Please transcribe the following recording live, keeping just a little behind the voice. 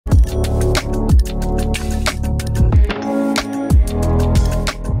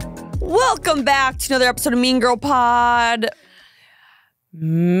Welcome back to another episode of Mean Girl Pod.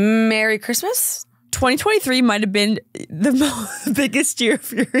 Merry Christmas. 2023 might have been the biggest year of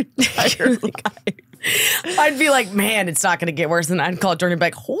your entire life. I'd be like, man, it's not going to get worse. And I'd call Jordyn and be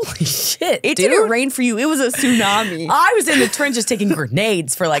like, holy shit, It dude. didn't rain for you. It was a tsunami. I was in the trenches taking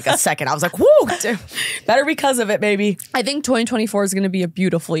grenades for like a second. I was like, whoo, dude. Better because of it, baby. I think 2024 is going to be a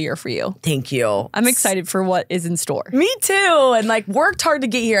beautiful year for you. Thank you. I'm excited for what is in store. Me too. And like worked hard to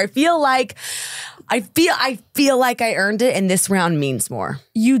get here. I feel like I earned it, and this round means more.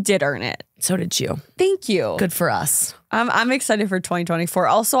 You did earn it. So did you. Thank you. Good for us. I'm excited for 2024.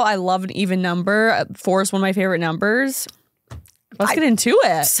 Also, I love an even number. 4 is one of my favorite numbers. Let's get into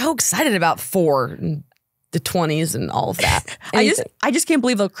it. So excited about 4 and the 20s and all of that. I just can't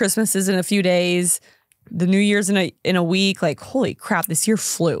believe that Christmas is in a few days. The New Year's in a week. Like, holy crap, this year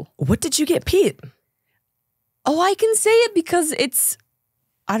flew. What did you get, Pete? Oh, I can say it because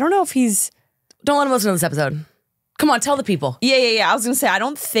I don't know if he's... Don't let him listen to this episode. Come on, tell the people. Yeah. I was gonna say I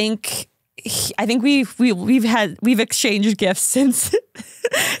don't think. I think we've exchanged gifts since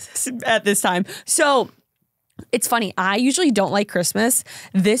at this time. So it's funny. I usually don't like Christmas.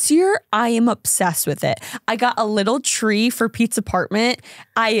 This year, I am obsessed with it. I got a little tree for Pete's apartment.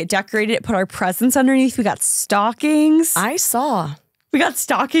 I decorated it, put our presents underneath. We got stockings. I saw. We got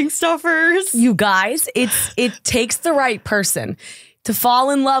stocking stuffers. You guys, it takes the right person to fall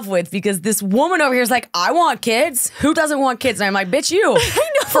in love with, because this woman over here is like, I want kids. Who doesn't want kids? And I'm like, bitch, you.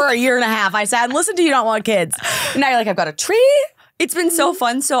 For a year and a half, I said, listen to you don't want kids. And now you're like, I've got a tree. It's been so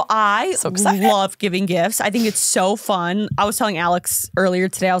fun. So I love giving gifts. I think it's so fun. I was telling Alex earlier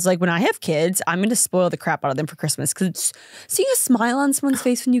today, I was like, when I have kids, I'm going to spoil the crap out of them for Christmas, because seeing a smile on someone's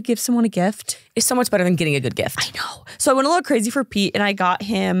face when you give someone a gift is so much better than getting a good gift. I know. So I went a little crazy for Pete, and I got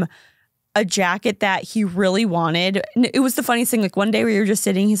him a jacket that he really wanted. It was the funniest thing. Like one day we were just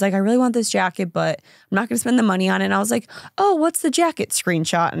sitting, he's like, I really want this jacket, but I'm not going to spend the money on it. And I was like, oh, what's the jacket?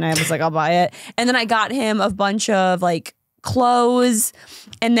 Screenshot. And I was like, I'll buy it. And then I got him a bunch of like clothes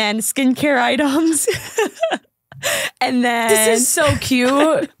and then skincare items. And then this is so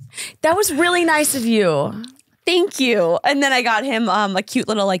cute. That was really nice of you. Thank you. And then I got him a cute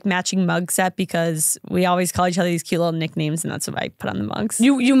little like matching mug set, because we always call each other these cute little nicknames, and that's what I put on the mugs.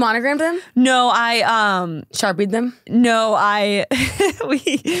 You monogrammed them? No, I Sharpied them? No,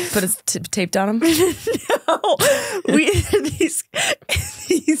 we put a tape on them? No. We these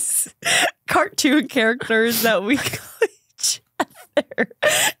cartoon characters that we call each other.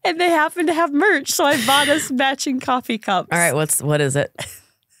 And they happen to have merch, so I bought us matching coffee cups. All right, what is it?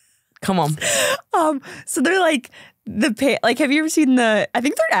 Come on. So they're like like, have you ever seen I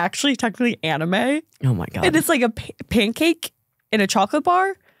think they're actually technically anime. Oh my God. And it's like a pancake in a chocolate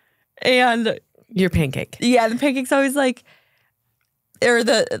bar. And your pancake. Yeah, the pancake's always like,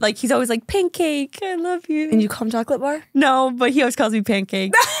 he's always like, pancake, I love you. And you call him chocolate bar? No, but he always calls me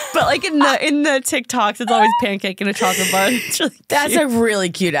pancake. But like in the TikToks, it's always pancake in a chocolate bar. It's really cute. That's a really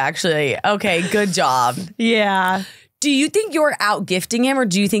cute, actually. Okay, good job. Yeah. Do you think you're out gifting him, or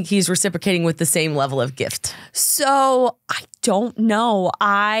do you think he's reciprocating with the same level of gift? So I don't know.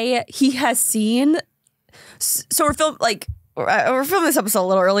 He has seen. So we're filming this episode a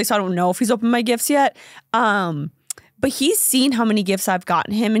little early, so I don't know if he's opened my gifts yet. But he's seen how many gifts I've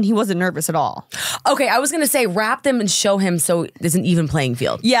gotten him, and he wasn't nervous at all. Okay, I was going to say wrap them and show him so there's an even playing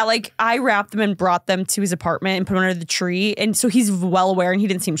field. Yeah, like I wrapped them and brought them to his apartment and put them under the tree. And so he's well aware, and he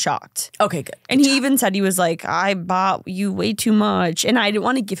didn't seem shocked. Okay, good. And he even said, he was like, I bought you way too much. And I didn't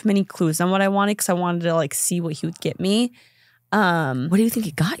want to give him any clues on what I wanted, because I wanted to like see what he would get me. What do you think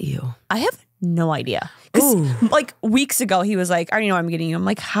he got you? I have no idea. Because like weeks ago, he was like, I already know what I'm getting you. I'm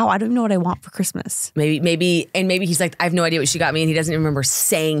like, how? I don't even know what I want for Christmas. Maybe he's like, I have no idea what she got me, and he doesn't remember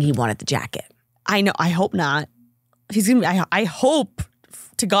saying he wanted the jacket. I know. I hope not. He's gonna be, I hope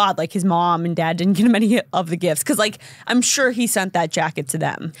to God, like his mom and dad didn't get him any of the gifts, because like I'm sure he sent that jacket to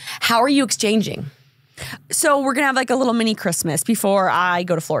them. How are you exchanging? So we're gonna have like a little mini Christmas before I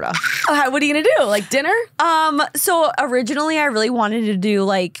go to Florida. What are you gonna do? Like dinner? So originally I really wanted to do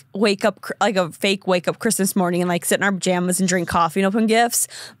like a fake wake up Christmas morning and like sit in our pajamas and drink coffee and open gifts.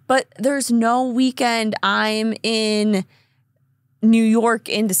 But there's no weekend. I'm in New York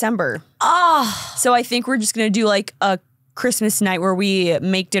in December. So I think we're just gonna do like a Christmas night where we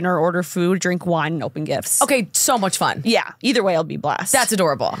make dinner, order food, drink wine, and open gifts. Okay, so much fun. Yeah, either way, it'll be blast. That's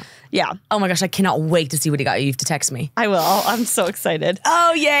adorable. Yeah. Oh my gosh, I cannot wait to see what he got you. You have to text me. I will. I'm so excited.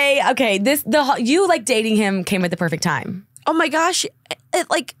 Oh, yay. Okay, you like dating him came at the perfect time. Oh my gosh.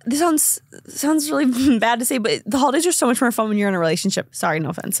 This sounds really bad to say, but the holidays are so much more fun when you're in a relationship. Sorry, no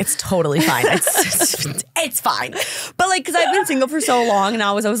offense. It's totally fine. It's fine. But because I've been single for so long, and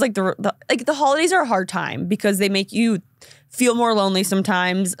I was like the holidays are a hard time because they make you feel more lonely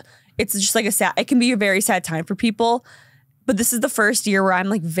sometimes. It's just like it can be a very sad time for people. But this is the first year where I'm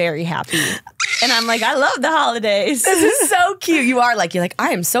like very happy. And I'm like, I love the holidays. This is so cute. You're like,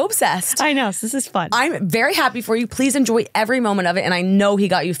 I am so obsessed. I know. So this is fun. I'm very happy for you. Please enjoy every moment of it. And I know he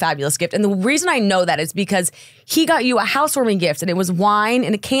got you a fabulous gift. And the reason I know that is because he got you a housewarming gift, and it was wine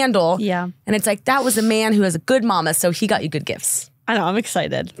and a candle. Yeah. And it's like, that was a man who has a good mama. So he got you good gifts. I know. I'm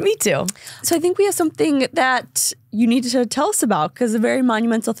excited. Me too. So I think we have something that you need to tell us about because a very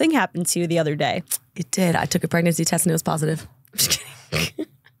monumental thing happened to you the other day. It did. I took a pregnancy test and it was positive. I'm just kidding.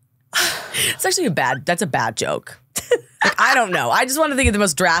 It's actually that's a bad joke. I don't know. I just want to think of the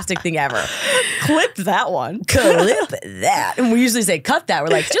most drastic thing ever. Clip that one. Clip that. And we usually say cut that. We're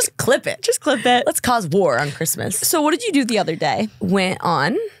like, just clip it. Just clip it. Let's cause war on Christmas. So what did you do the other day? Went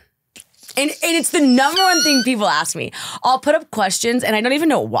on. And it's the number one thing people ask me. I'll put up questions and I don't even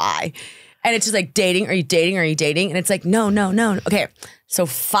know why. And it's just like, dating? Are you dating? Are you dating? And it's like, no. Okay. So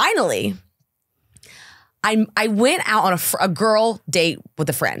finally, I went out on a girl date with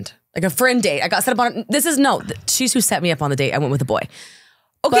a friend. Like a friend date. I got set up on she's who set me up on the date. I went with a boy.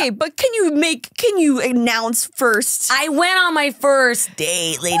 Okay, but can you announce first? I went on my first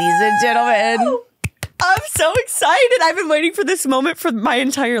date, ladies and gentlemen. I'm so excited. I've been waiting for this moment for my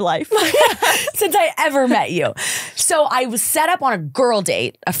entire life. Since I ever met you. So I was set up on a girl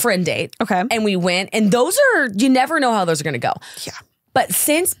date, a friend date. Okay. And we went, and you never know how those are going to go. Yeah. But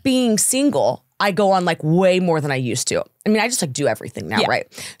since being single, I go on like way more than I used to. I mean, I just like do everything now, right?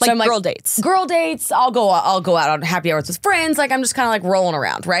 So I'm like girl dates. Girl dates. I'll go out on happy hours with friends. Like I'm just kind of like rolling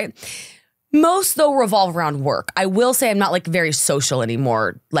around, right? Most though revolve around work. I will say I'm not like very social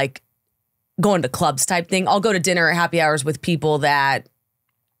anymore. Like going to clubs type thing. I'll go to dinner or happy hours with people that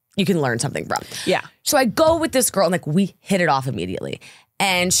you can learn something from. Yeah. So I go with this girl and like we hit it off immediately.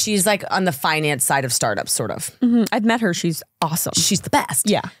 And she's like on the finance side of startups, sort of. Mm-hmm. I've met her. She's awesome. She's the best.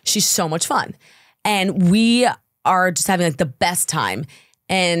 Yeah. She's so much fun. And we are just having like the best time.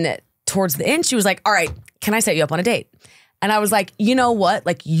 And towards the end, she was like, all right, can I set you up on a date? And I was like, you know what?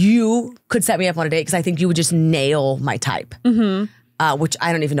 Like you could set me up on a date because I think you would just nail my type. Mm-hmm. Which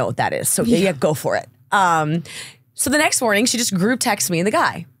I don't even know what that is. So yeah, go for it. So the next morning, she just group texts me and the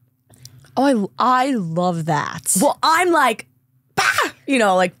guy. Oh, I love that. Well, I'm like, bah!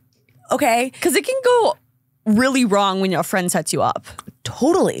 Like, okay. Because it can go really wrong when your friend sets you up.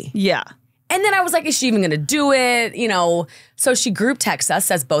 Totally. Yeah. And then I was like, is she even going to do it? So she group texts us,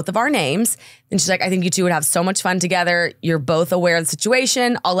 says both of our names. And she's like, I think you two would have so much fun together. You're both aware of the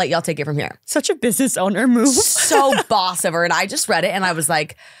situation. I'll let y'all take it from here. Such a business owner move. So boss of her. And I just read it and I was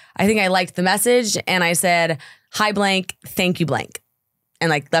like, I think I liked the message. And I said, hi blank, thank you blank. And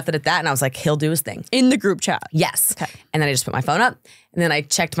like left it at that. And I was like, he'll do his thing. In the group chat? Yes. Okay. And then I just put my phone up. And then I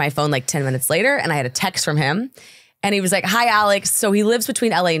checked my phone like 10 minutes later and I had a text from him. And he was like, hi, Alex. So he lives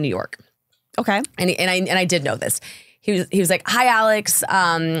between LA and New York. Okay. And I did know this. He was like, hi, Alex.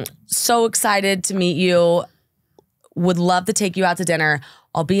 So excited to meet you. Would love to take you out to dinner.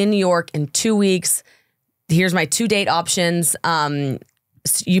 I'll be in New York in 2 weeks. Here's my 2 date options.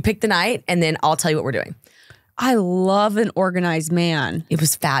 You pick the night and then I'll tell you what we're doing. I love an organized man. It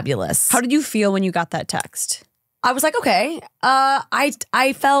was fabulous. How did you feel when you got that text? I was like, okay.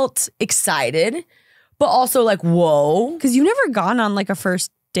 I felt excited, but also like, whoa. Because you've never gone on like a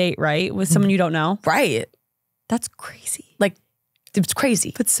first date, right? With someone you don't know? Right. That's crazy. Like, it's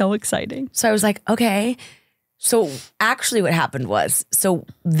crazy. But so exciting. So I was like, okay. So actually what happened was, so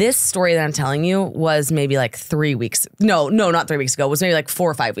this story that I'm telling you was maybe like 3 weeks. No, not 3 weeks ago. It was maybe like 4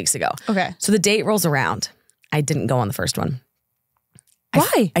 or 5 weeks ago. Okay. So the date rolls around. I didn't go on the first one.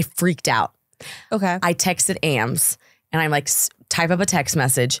 Why? I freaked out. Okay. I texted AMS and I'm like, type up a text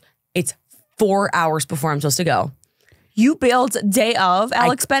message. It's 4 hours before I'm supposed to go. You bailed day of,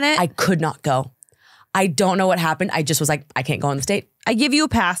 Alex Bennett? I could not go. I don't know what happened. I just was like, I can't go on this date. I give you a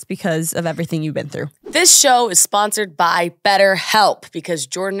pass because of everything you've been through. This show is sponsored by BetterHelp because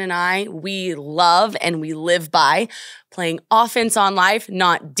Jordyn and I, we love and we live by playing offense on life,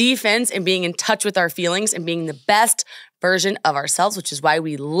 not defense, and being in touch with our feelings and being the best version of ourselves, which is why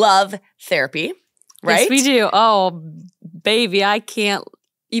we love therapy, right? Yes, we do. Oh, baby, I can't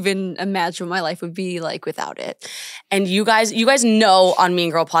even imagine what my life would be like without it. And you guys know on Mean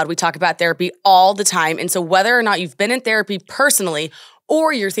Girl Pod, we talk about therapy all the time. And so whether or not you've been in therapy personally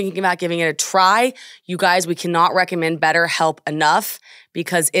or you're thinking about giving it a try, you guys, we cannot recommend BetterHelp enough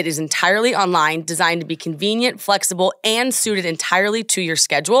because it is entirely online, designed to be convenient, flexible, and suited entirely to your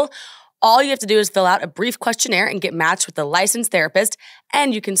schedule. All you have to do is fill out a brief questionnaire and get matched with a licensed therapist,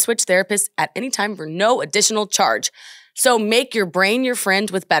 and you can switch therapists at any time for no additional charge. So make your brain your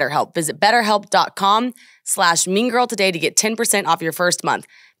friend with BetterHelp. Visit BetterHelp.com/meangirl today to get 10% off your first month.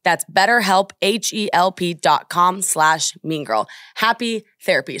 That's BetterHelp, HELP.com/meangirl. Happy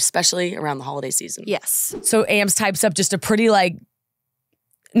therapy, especially around the holiday season. Yes. So Ames types up just a pretty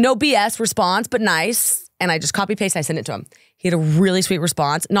no BS response, but nice. And I just copy paste, I sent it to him. He had a really sweet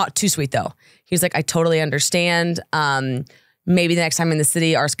response. Not too sweet though. He was like, I totally understand. Maybe the next time in the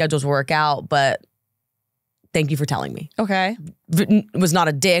city, our schedules work out, but thank you for telling me. Okay. Was not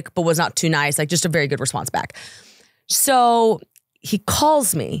a dick, but was not too nice. Just a very good response back. So he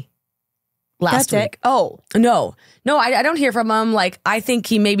calls me last week. Oh. No, I don't hear from him. I think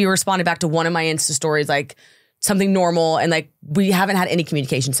he maybe responded back to one of my Insta stories, something normal. And we haven't had any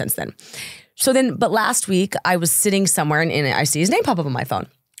communication since then. So then, but last week I was sitting somewhere and I see his name pop up on my phone.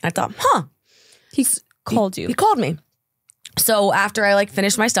 I thought, He called you. He called me. So after I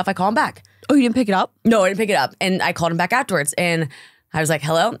finished my stuff, I call him back. Oh, you didn't pick it up? No, I didn't pick it up. And I called him back afterwards and I was like,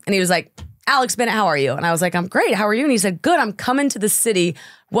 hello? And he was like, Alex Bennett, how are you? And I was like, I'm great. How are you? And he said, good. I'm coming to the city.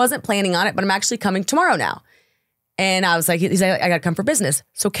 Wasn't planning on it, but I'm actually coming tomorrow now. And I was like, he's like, I got to come for business.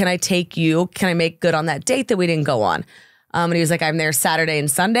 So can I take you? Can I make good on that date that we didn't go on? And he was like, I'm there Saturday and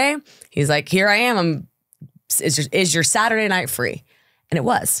Sunday. He's like, here I am. Is your Saturday night free? And it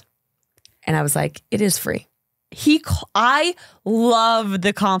was. And I was like, it is free. I love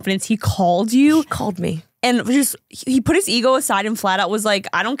the confidence. He called you. He called me. And he put his ego aside and flat out was like,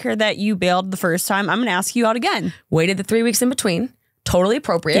 I don't care that you bailed the first time. I'm going to ask you out again. Waited the 3 weeks in between. Totally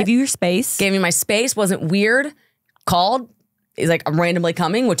appropriate. Gave you your space. Gave me my space. Wasn't weird. Called. He's like, I'm randomly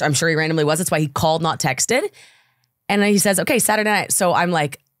coming, which I'm sure he randomly was. That's why he called, not texted. And then he says, okay, Saturday night. So I'm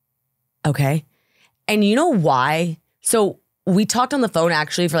like, okay. And you know why? So we talked on the phone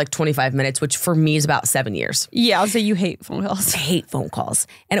actually for 25 minutes, which for me is about 7 years. Yeah, I'll say you hate phone calls. I hate phone calls.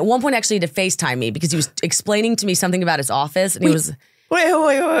 And at one point actually he had to FaceTime me because he was explaining to me something about his office. And he was... Wait,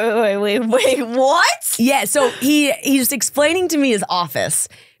 what? Yeah, so he's just explaining to me his office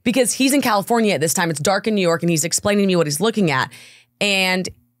because he's in California at this time. It's dark in New York and he's explaining to me what he's looking at. And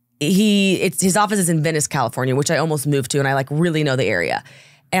his office is in Venice, California, which I almost moved to and I really know the area.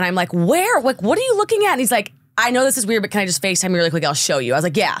 And I'm like, where? What are you looking at? And he's like, I know this is weird, but can I just FaceTime you really quick? I'll show you. I was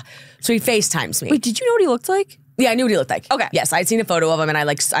like, yeah. So he FaceTimes me. Wait, did you know what he looked like? Yeah, I knew what he looked like. Okay. Yes, I'd seen a photo of him and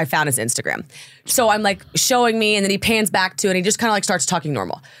I found his Instagram. So I'm showing me and then he pans back to it and he just kind of starts talking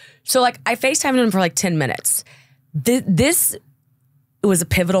normal. So I FaceTimed him for 10 minutes. This was a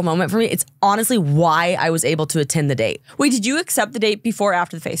pivotal moment for me. It's honestly why I was able to attend the date. Wait, did you accept the date before or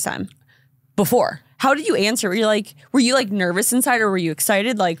after the FaceTime? Before. How did you answer? Were you nervous inside or were you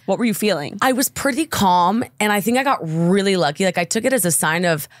excited? What were you feeling? I was pretty calm and I think I got really lucky. I took it as a sign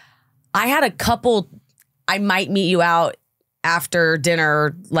of, I had a couple, I might meet you out after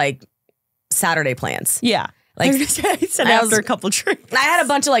dinner, Saturday plans. Yeah. I said after a couple drinks. I had a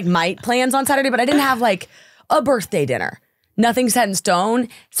bunch of might plans on Saturday, but I didn't have a birthday dinner. Nothing set in stone.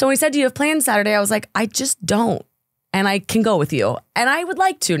 So when he said, do you have plans Saturday? I was like, I just don't. And I can go with you. And I would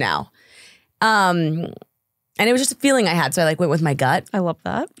like to now. And it was just a feeling I had. So I went with my gut. I love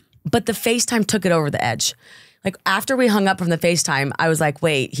that. But the FaceTime took it over the edge. After we hung up from the FaceTime, I was like,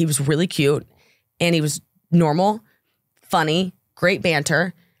 wait, he was really cute and he was normal, funny, great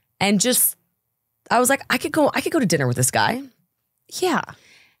banter. And just, I was like, I could go to dinner with this guy. Yeah.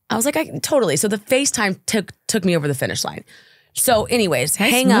 I was like, totally. So the FaceTime took me over the finish line. So anyways, nice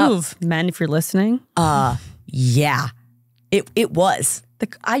hang move, up. Men, if you're listening. Yeah, it was.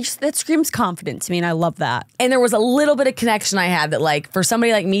 That screams confidence to me and I love that. And there was a little bit of connection I had that for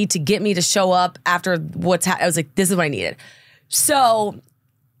somebody like me to get me to show up after I was like, this is what I needed. So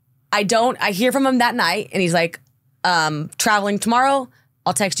I hear from him that night and he's like, traveling tomorrow.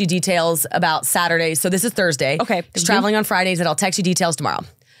 I'll text you details about Saturday. So this is Thursday. Okay. He's traveling on Fridays and I'll text you details tomorrow.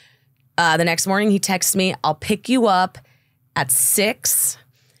 The next morning he texts me, I'll pick you up at 6.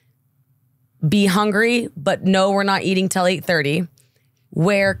 Be hungry, but no, we're not eating till 8:30.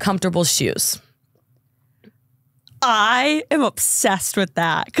 Wear comfortable shoes. I am obsessed with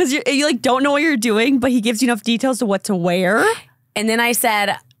that because you don't know what you're doing, but he gives you enough details to what to wear. And then I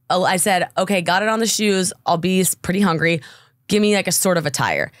said, okay, got it on the shoes. I'll be pretty hungry. Give me a sort of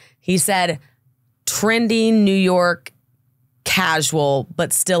attire. He said, trendy New York, casual,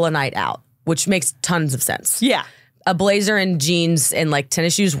 but still a night out, which makes tons of sense. Yeah. a blazer and jeans and like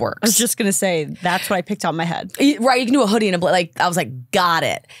tennis shoes works. I was just gonna say that's what I picked out in my head. Right, you can do a hoodie and a like. I was like, got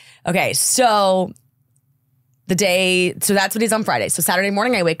it. Okay, so that's what he's on Friday. So Saturday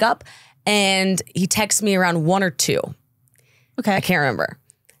morning, I wake up and he texts me around 1 or 2. Okay, I can't remember.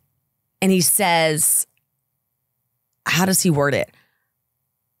 And he says, how does he word it?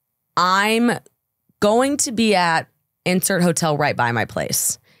 I'm going to be at insert hotel right by my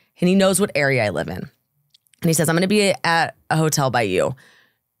place, and he knows what area I live in. And he says, I'm going to be at a hotel by you.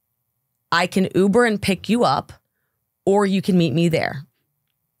 I can Uber and pick you up, or you can meet me there.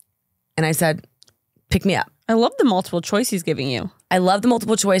 And I said, pick me up. I love the multiple choice he's giving you. I love the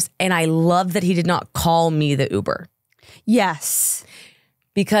multiple choice, and I love that he did not call me the Uber. Yes.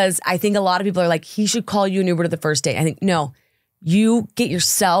 Because I think a lot of people are like, he should call you an Uber to the first date. I think, no, you get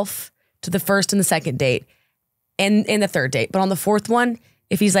yourself to the first and the second date and the third date. But on the fourth one,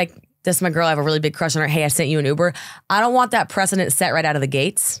 if he's like, this is my girl, I have a really big crush on her. Hey, I sent you an Uber. I don't want that precedent set right out of the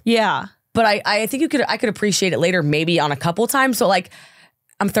gates. Yeah. But I think I could appreciate it later, maybe on a couple times. So like,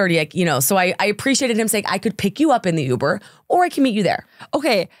 I'm 30, like, you know, so I appreciated him saying I could pick you up in the Uber or I can meet you there.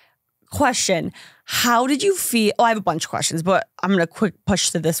 Okay. Question. How did you feel? Oh, I have a bunch of questions, but I'm going to quick push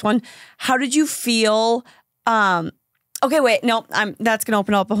to this one. How did you feel? Okay, wait, no, that's going to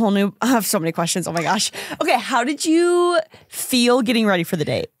open up a whole new, I have so many questions. Oh my gosh. Okay, how did you feel getting ready for the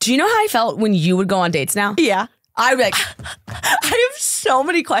date? Do you know how I felt when you would go on dates now? Yeah. I would be like, I have so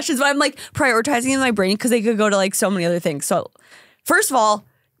many questions, but I'm like prioritizing in my brain because they could go to like so many other things. So first of all,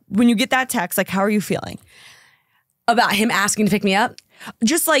 when you get that text, like, how are you feeling? About him asking to pick me up?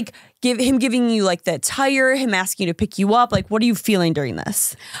 Just like him giving you like the attire, him asking you to pick you up. Like, what are you feeling during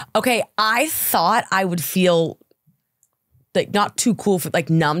this? Okay, I thought I would feel like not too cool, for like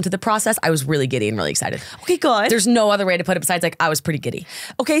numb to the process. I was really giddy and really excited. Okay, good. There's no other way to put it besides like I was pretty giddy.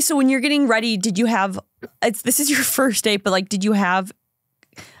 Okay, so when you're getting ready, did you have, this is your first date, but like, did you have,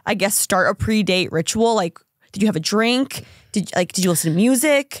 I guess, start a pre-date ritual? Like, did you have a drink? Did you listen to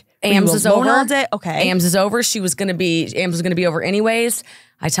music? AMS is over all day? Okay. AMS is over. AMS was gonna be over anyways.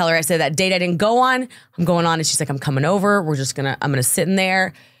 I tell her, I said that date I didn't go on, I'm going on, and she's like, I'm coming over. I'm gonna sit in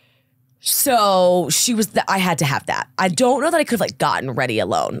there. So I had to have that. I don't know that I could have like gotten ready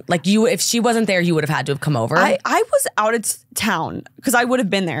alone. Like if she wasn't there, you would have had to have come over. I was out of town because I would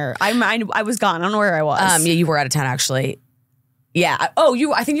have been there. I was gone. I don't know where I was. Yeah, you were out of town actually. Yeah. Oh,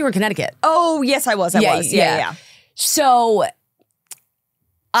 I think you were in Connecticut. Oh, yes, I was. I was. Yeah. So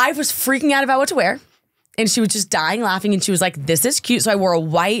I was freaking out about what to wear. And she was just dying laughing. And she was like, this is cute. So I wore a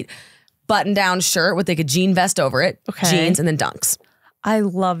white button-down shirt with like a jean vest over it. Okay. Jeans and then dunks. I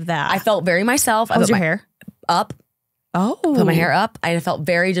love that. I felt very myself. How was your hair? Up. Oh. Put my hair up. I felt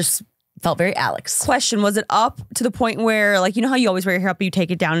very Alex. Question, was it up to the point where, like, you know how you always wear your hair up, but you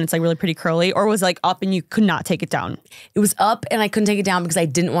take it down and it's like really pretty curly? Or was it like up and you could not take it down? It was up and I couldn't take it down because I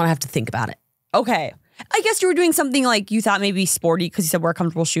didn't want to have to think about it. Okay. I guess you were doing something like you thought maybe sporty because you said wear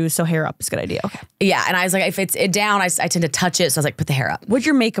comfortable shoes, so hair up is a good idea. Okay. Yeah, and I was like, if it's down, I tend to touch it, so I was like, put the hair up. What'd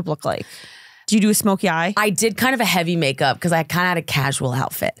your makeup look like? Did you do a smoky eye? I did kind of a heavy makeup because I kind of had a casual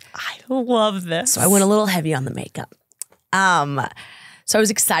outfit. I love this. So I went a little heavy on the makeup. So I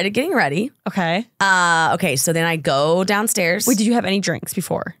was excited getting ready. Okay. Okay, so then I go downstairs. Wait, did you have any drinks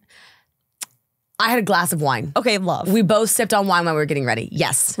before? I had a glass of wine. Okay, love. We both sipped on wine while we were getting ready.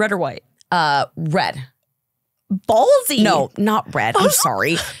 Yes. Red or white? Red. Ballsy. No, not red. I'm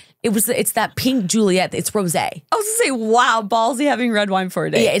sorry. It's that pink Juliet. It's rosé. I was gonna say, wow, ballsy having red wine for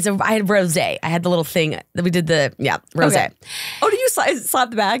a day. Yeah, I had rosé. I had the little thing that we did rosé. Okay. Oh, did you slap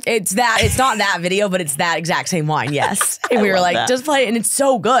the bag? It's not that video, but it's that exact same wine. Yes. And we were like, just play it, and it's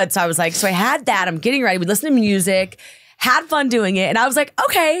so good. So I was like, so I had that. I'm getting ready. We listened to music, had fun doing it, and I was like,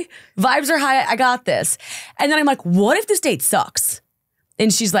 okay, vibes are high. I got this. And then I'm like, what if this date sucks?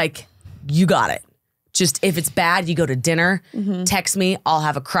 And she's like, you got it. Just if it's bad, you go to dinner, text me, I'll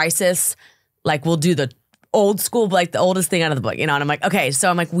have a crisis. Like we'll do the old school, like the oldest thing out of the book, you know? And I'm like, okay. So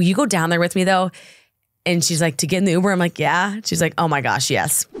I'm like, will you go down there with me though? And she's like, to get in the Uber? I'm like, yeah. She's like, oh my gosh,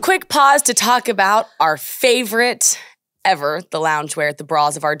 yes. Quick pause to talk about our favorite ever, the loungewear, the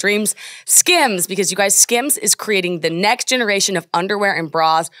bras of our dreams, SKIMS. Because you guys, SKIMS is creating the next generation of underwear and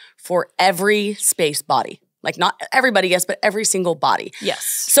bras for every space body. Like not everybody, yes, but every single body. Yes.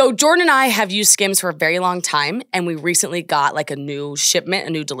 So Jordyn and I have used SKIMS for a very long time, and we recently got like a new shipment,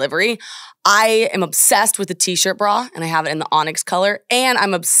 a new delivery. I am obsessed with the t-shirt bra, and I have it in the onyx color, and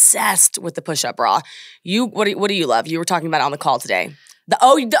I'm obsessed with the push-up bra. What do you love? You were talking about it on the call today. The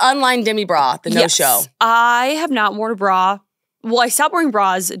unlined demi bra, the no-show. Yes. I have not worn a bra. Well, I stopped wearing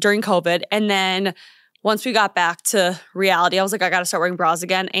bras during COVID, and then once we got back to reality, I was like, I got to start wearing bras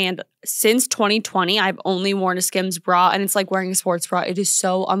again. And since 2020, I've only worn a Skims bra, and it's like wearing a sports bra. It is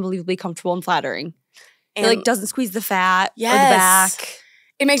so unbelievably comfortable and flattering. And it like doesn't squeeze the fat or the back.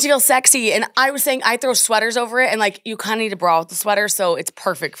 It makes you feel sexy. And I was saying I throw sweaters over it, and like you kind of need a bra with the sweater, so it's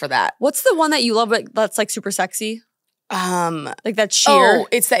perfect for that. What's the one that you love that's like super sexy? Like that sheer. Oh,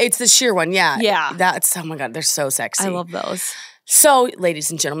 it's the sheer one. Yeah. Yeah. That's, oh my God, they're so sexy. I love those. So,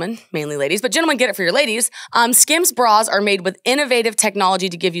 ladies and gentlemen, mainly ladies, but gentlemen, get it for your ladies. Skims bras are made with innovative technology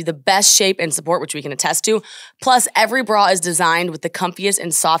to give you the best shape and support, which we can attest to. Plus, every bra is designed with the comfiest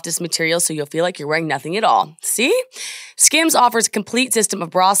and softest materials, so you'll feel like you're wearing nothing at all. See? Skims offers a complete system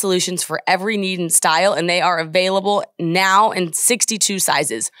of bra solutions for every need and style, and they are available now in 62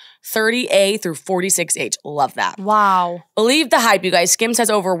 sizes, 30A through 46H. Love that. Wow. Believe the hype, you guys. Skims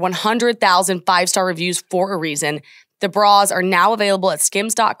has over 100,000 five-star reviews for a reason. The bras are now available at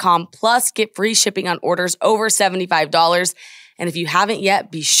skims.com, plus get free shipping on orders over $75. And if you haven't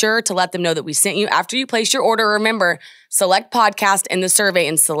yet, be sure to let them know that we sent you after you place your order. Remember, select podcast in the survey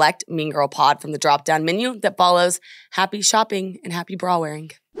and select Mean Girl Pod from the drop-down menu that follows. Happy shopping and happy bra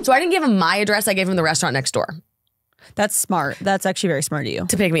wearing. So I didn't give him my address. I gave him the restaurant next door. That's smart. That's actually very smart of you.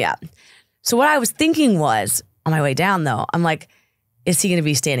 To pick me up. So what I was thinking was, on my way down though, I'm like, is he going to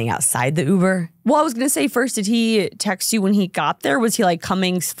be standing outside the Uber? Well, I was going to say first, did he text you when he got there? Was he like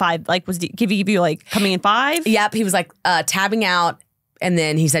coming 5? Like, was he give you like coming in 5? Yep. He was like tabbing out. And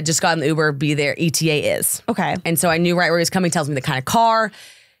then he said, just got in the Uber, be there. ETA is. Okay. And so I knew right where he was coming, tells me the kind of car.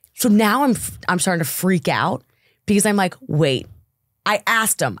 So now I'm starting to freak out because I'm like, wait. I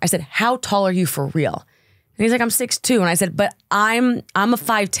asked him, I said, how tall are you for real? And he's like, I'm 6'2". And I said, but I'm a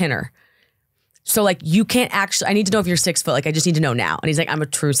 5'10". So like you can't actually, I need to know if you're 6 foot. Like I just need to know now. And he's like, I'm a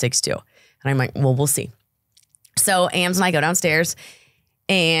true 6'2". And I'm like, well, we'll see. So Ams and I go downstairs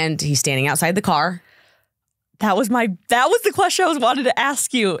and he's standing outside the car. That was the question I was wanted to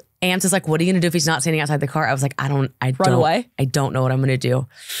ask you. Ams is like, what are you gonna do if he's not standing outside the car? I was like, I don't know what I'm gonna do.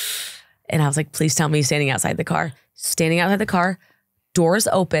 And I was like, please tell me he's standing outside the car. Standing outside the car, doors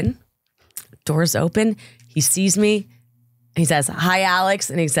open. He sees me. He says, hi, Alex.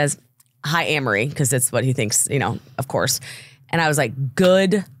 And he says, hi, Amory, because that's what he thinks, of course. And I was like,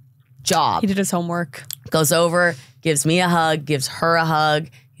 good job. He did his homework. Goes over, gives me a hug, gives her a hug.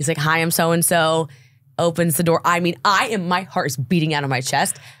 He's like, hi, I'm so-and-so. Opens the door. I mean, my heart is beating out of my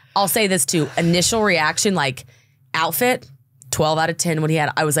chest. I'll say this too. Initial reaction, like outfit, 12 out of 10 when he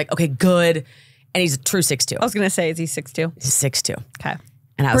had, I was like, okay, good. And he's a true 6'2". I was going to say, is he 6'2"? He's 6'2". Okay.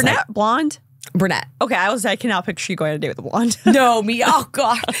 And I was brunette, like, blonde? Brunette. Okay, I cannot picture you going on a date with a blonde. No, me. Oh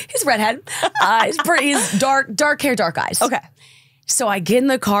God, he's redhead. He's dark hair, dark eyes. Okay. So I get in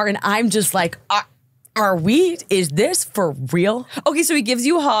the car and I'm just like, is this for real? Okay, so he gives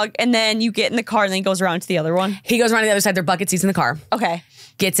you a hug and then you get in the car and then he goes around to the other one. He goes around to the other side. Their bucket seats in the car. Okay.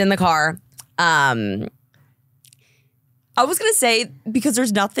 Gets in the car. I was gonna say, because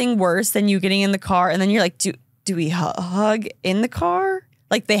there's nothing worse than you getting in the car and then you're like, do we hug in the car?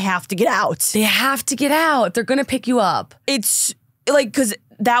 Like they have to get out. They have to get out. They're gonna pick you up. It's like, because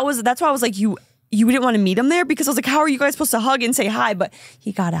that's why I was like, you didn't want to meet him there, because I was like, how are you guys supposed to hug and say hi? But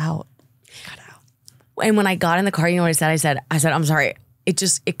he got out. And when I got in the car, you know what I said? I said, I'm sorry.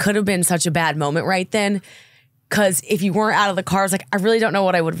 It could have been such a bad moment right then. Because if you weren't out of the car, I was like, I really don't know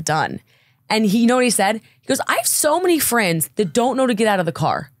what I would have done. And you know what he said? He goes, I have so many friends that don't know to get out of the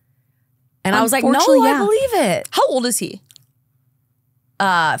car. And I was like, no, I believe it. How old is he?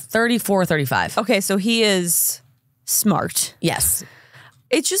 34, 35. Okay, so he is smart. Yes.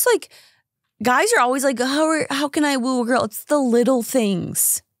 It's just like, guys are always like, how can I woo a girl? It's the little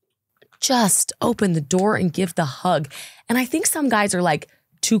things. Just open the door and give the hug. And I think some guys are like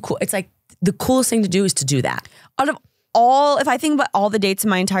too cool. It's like the coolest thing to do is to do that. Out of if I think about all the dates in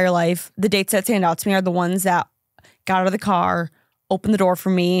my entire life, the dates that stand out to me are the ones that got out of the car, opened the door for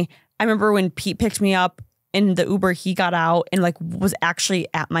me. I remember when Pete picked me up in the Uber, he got out and like was actually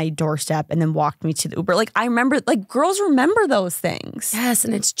at my doorstep and then walked me to the Uber. Like I remember, like girls remember those things. Yes,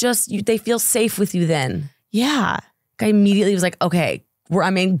 and it's just, they feel safe with you then. Yeah. I immediately was like, okay,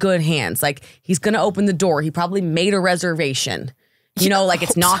 I'm in good hands. Like he's going to open the door. He probably made a reservation. We're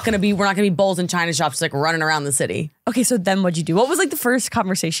not going to be bulls in China shops like running around the city. Okay, so then what'd you do? What was like the first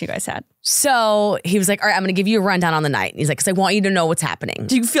conversation you guys had? So he was like, all right, I'm going to give you a rundown on the night. He's like, because I want you to know what's happening.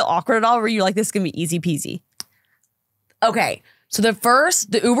 Do you feel awkward at all? Or were you like, this is going to be easy peasy? Okay, so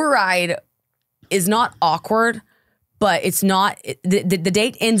the Uber ride is not awkward, but it's not, the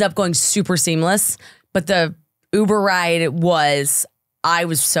date ends up going super seamless, but the Uber ride I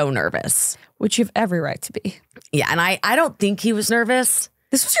was so nervous. Which you have every right to be. Yeah, and I don't think he was nervous.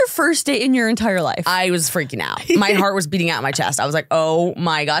 This was your first date in your entire life. I was freaking out. My heart was beating out in my chest. I was like, oh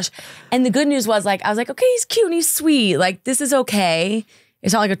my gosh. And the good news was like, I was like, okay, he's cute and he's sweet. Like, this is okay.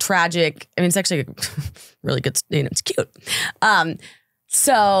 It's not like a tragic, I mean, it's actually really good, you know, it's cute.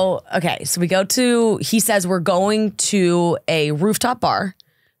 So we go to, he says we're going to a rooftop bar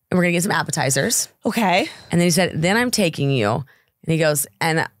and we're gonna get some appetizers. Okay. And then he said, then I'm taking you. And he goes,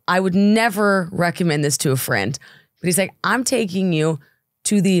 and I would never recommend this to a friend. But he's like, I'm taking you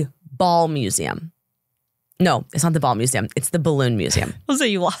to the Ball Museum. No, it's not the Ball Museum. It's the Balloon Museum. I'll say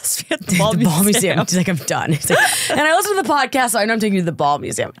you lost me at the Ball Museum. Ball Museum. He's like, I'm done. He's like, and I listened to the podcast, so I know I'm taking you to the Ball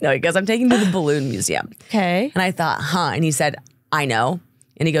Museum. No, he goes, I'm taking you to the Balloon Museum. Okay. And I thought, And he said, I know.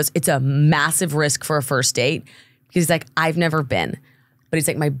 And he goes, it's a massive risk for a first date. He's like, I've never been. But he's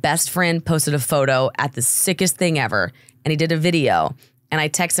like, my best friend posted a photo at the sickest thing ever. And he did a video. And I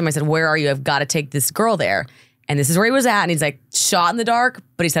texted him, I said, where are you? I've got to take this girl there. And this is where he was at. And he's like, shot in the dark,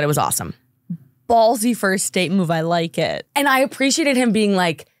 but he said it was awesome. Ballsy first date move. I like it. And I appreciated him being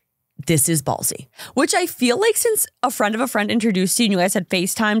like, this is ballsy. Which I feel like since a friend of a friend introduced you and you guys had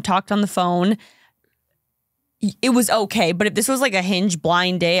FaceTime, talked on the phone, it was okay. But if this was like a Hinge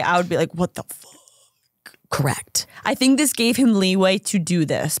blind date, I would be like, what the fuck? Correct. I think this gave him leeway to do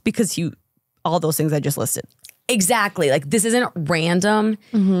this because all those things I just listed. Exactly. Like, this isn't random.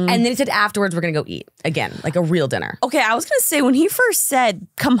 And then he said afterwards, we're going to go eat again, like a real dinner. Okay, I was going to say when he first said,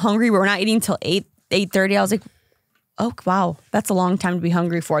 come hungry, we're not eating till 8:30, I was like, oh, wow, that's a long time to be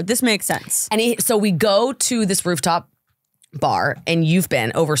hungry for. This makes sense. And so we go to this rooftop bar, and you've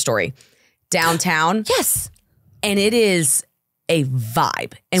been, Overstory, downtown. Yes. And it is a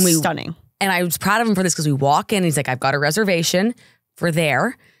vibe. And Stunning. And I was proud of him for this because we walk in, and he's like, I've got a reservation for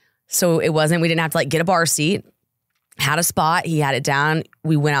there. So we didn't have to like get a bar seat. Had a spot. He had it down.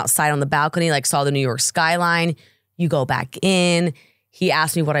 We went outside on the balcony, like saw the New York skyline. You go back in. He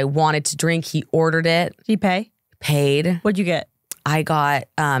asked me what I wanted to drink. He ordered it. Did he pay? Paid. What'd you get? I got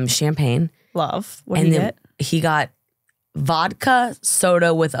champagne. Love. What did you get? He got vodka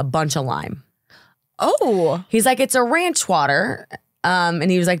soda with a bunch of lime. Oh. He's like, it's a ranch water. And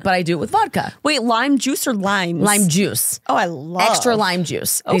he was like, but I do it with vodka. Wait, lime juice or limes? Lime juice. Oh, I love. Extra lime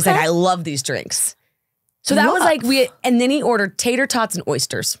juice. Okay. He's like, I love these drinks. So that was like, and then he ordered tater tots and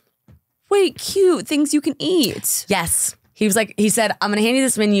oysters. Wait, cute. Things you can eat. Yes. He was like, he said, I'm going to hand you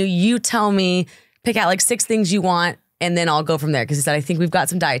this menu. You tell me, pick out like 6 things you want, and then I'll go from there. Because he said, I think we've got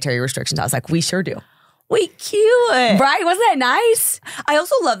some dietary restrictions. I was like, we sure do. Wait, cute. Right? Wasn't that nice? I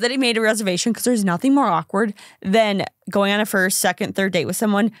also love that he made a reservation because there's nothing more awkward than going on a first, second, third date with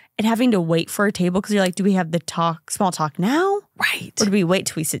someone and having to wait for a table because you're like, do we have the small talk now? Right. Or do we wait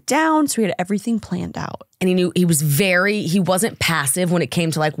till we sit down? So we had everything planned out. And he knew he wasn't passive when it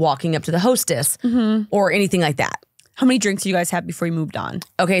came to like walking up to the hostess or anything like that. How many drinks did you guys have before you moved on?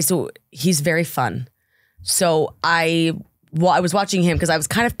 Okay, so he's very fun. So I was watching him because I was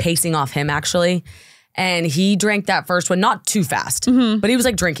kind of pacing off him actually. And he drank that first one, not too fast, but he was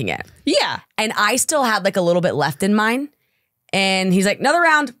like drinking it. Yeah. And I still had like a little bit left in mine. And he's like, another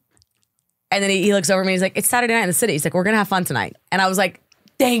round. And then he looks over at me. He's like, it's Saturday night in the city. He's like, we're going to have fun tonight. And I was like,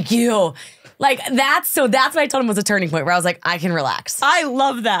 thank you. Like that's what I told him was a turning point where I was like, I can relax. I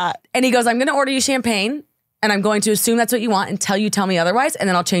love that. And he goes, I'm going to order you champagne. And I'm going to assume that's what you want until you tell me otherwise. And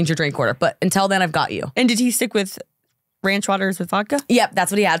then I'll change your drink order. But until then, I've got you. And did he stick with ranch waters with vodka? Yep,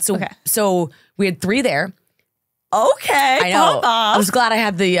 that's what he had. So we had 3 there. Okay, I know. I was glad I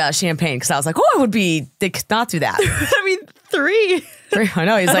had the champagne because I was like, oh, I would be not do that. I mean, 3. I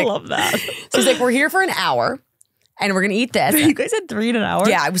know. He's like, I love that. So he's like, we're here for an hour and we're gonna eat this. You guys had 3 in an hour?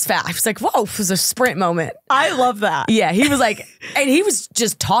 Yeah, I was fast. I was like, whoa, it was a sprint moment. I love that. Yeah, he was like, and he was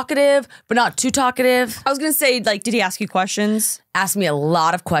just talkative, but not too talkative. I was gonna say, like, did he ask you questions? Asked me a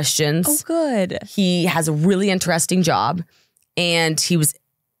lot of questions. Oh, good. He has a really interesting job, and he was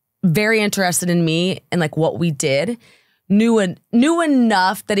very interested in me and like what we did. Knew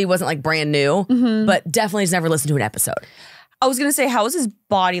enough that he wasn't like brand new, but definitely has never listened to an episode. I was gonna say, how was his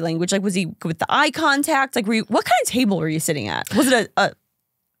body language? Like, was he with the eye contact? Like, what kind of table were you sitting at? Was it a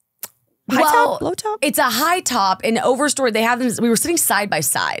high top, low top? It's a high top. And Overstory, they have them. We were sitting side by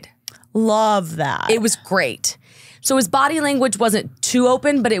side. Love that. It was great. So his body language wasn't too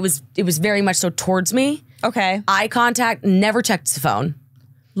open, but it was very much so towards me. Okay. Eye contact. Never checked his phone.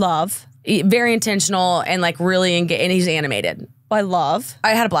 Love. Very intentional and like really engaged. And he's animated. I love.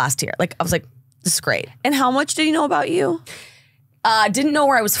 I had a blast here. Like I was like, this is great. And how much did he know about you? Didn't know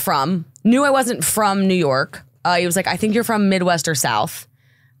where I was from. Knew I wasn't from New York. He was like, I think you're from Midwest or South.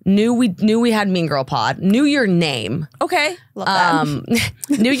 Knew we had Mean Girl Pod. Knew your name. Okay. Love that.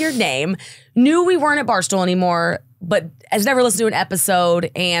 Knew your name. Knew we weren't at Barstool anymore. but has never listened to an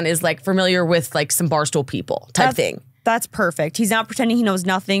episode and is like familiar with like some Barstool people type thing. That's perfect. He's not pretending he knows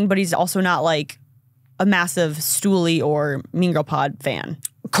nothing, but he's also not like a massive Stoolie or Mean Girl Pod fan.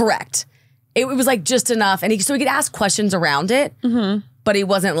 Correct. It was like just enough. And so he could ask questions around it, but he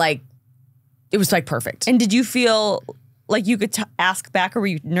wasn't like, it was like perfect. And did you feel like you could ask back, or were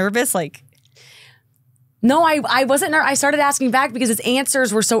you nervous? Like, no, I wasn't nervous. I started asking back because his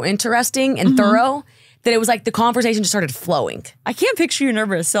answers were so interesting and thorough that it was like the conversation just started flowing. I can't picture you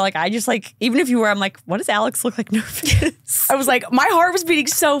nervous. So like, I just like, even if you were, I'm like, what does Alex look like nervous? I was like, my heart was beating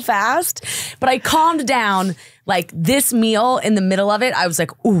so fast, but I calmed down. Like this meal in the middle of it, I was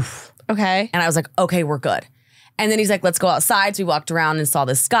like, oof. Okay. And I was like, okay, we're good. And then he's like, let's go outside. So we walked around and saw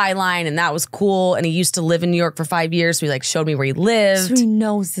the skyline, and that was cool. And he used to live in New York for 5 years. So he like showed me where he lived. So he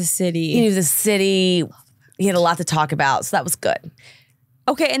knows the city. He knew the city. He had a lot to talk about. So that was good.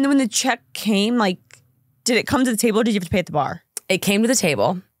 Okay. And then when the check came, like, did it come to the table, or did you have to pay at the bar? It came to the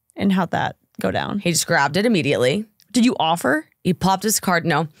table. And how'd that go down? He just grabbed it immediately. Did you offer? He popped his card.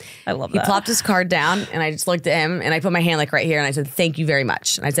 No. I love that. He plopped his card down, and I just looked at him, and I put my hand like right here, and I said, thank you very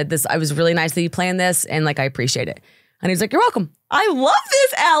much. And I said, I was really nice that you planned this, and like, I appreciate it. And he's like, you're welcome. I love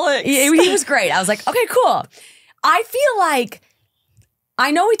this, Alex. He was great. I was like, okay, cool. I feel like,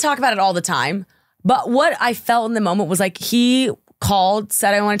 I know we talk about it all the time, but what I felt in the moment was like, he called,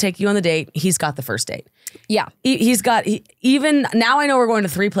 said, I want to take you on the date. He's got the first date. Yeah. Even now I know we're going to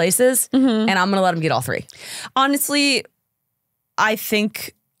 3 places, and I'm going to let him get all 3. Honestly, I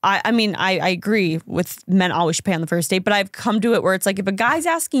think, I mean, I agree with men always should pay on the first date, but I've come to it where it's like, if a guy's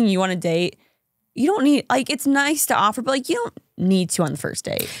asking you on a date, you don't need, like, it's nice to offer, but like, you don't need to on the first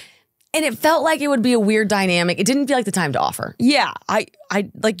date. And it felt like it would be a weird dynamic. It didn't feel like the time to offer. Yeah. I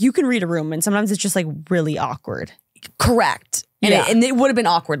like, you can read a room, and sometimes it's just like really awkward. Correct. And, yeah. It would have been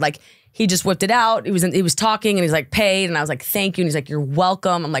awkward. Like, he just whipped it out. He was talking, and he's like, paid. And I was like, thank you. And he's like, you're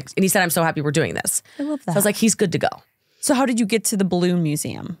welcome. I'm like, and he said, I'm so happy we're doing this. I love that. So I was like, he's good to go. So how did you get to the balloon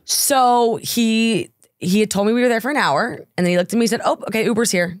museum? So he had told me we were there for an hour, and then he looked at me and said, oh, okay,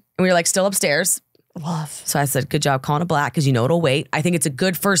 Uber's here. And we were like still upstairs. Love. So I said, good job calling a black, because you know it'll wait. I think it's a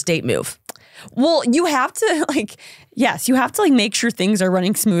good first date move. Well, you have to like, yes, you have to like make sure things are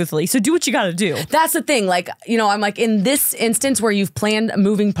running smoothly. So do what you got to do. That's the thing. Like, you know, I'm like, in this instance where you've planned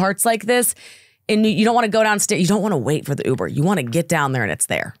moving parts like this, and you don't want to go downstairs, you don't want to wait for the Uber. You want to get down there and it's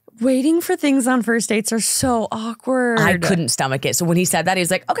there. Waiting for things on first dates are so awkward. I couldn't stomach it. So when he said that, he was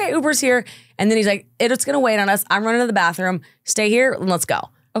like, okay, Uber's here. And then he's like, it's going to wait on us. I'm running to the bathroom. Stay here and let's go.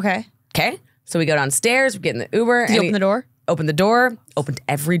 Okay. Okay. So we go downstairs, we get in the Uber. Did you open the door? Opened the door, opened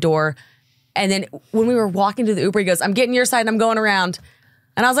every door. And then when we were walking to the Uber, he goes, I'm getting your side and I'm going around.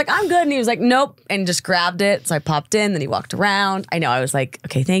 And I was like, I'm good. And he was like, nope. And just grabbed it. So I popped in, then he walked around. I know. I was like,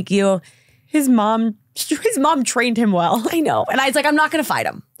 okay, thank you. His mom trained him well. I know. And I was like, I'm not going to fight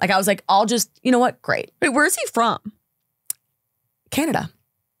him. Like, I was like, I'll just, you know what? Great. Wait, where's he from? Canada.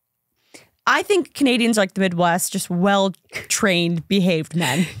 I think Canadians are like the Midwest, just well-trained, behaved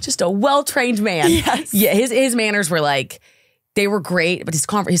men. Just a well-trained man. Yes. Yeah, his manners were like, they were great, but his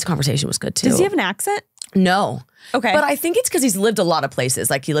conversation was good too. Does he have an accent? No. Okay. But I think it's because he's lived a lot of places.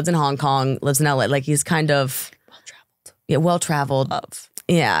 Like, he lived in Hong Kong, lives in LA. Like, he's kind of well-traveled. Yeah, well-traveled.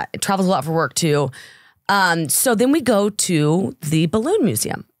 Yeah, travels a lot for work too. So then we go to the balloon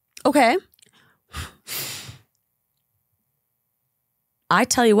museum. Okay. I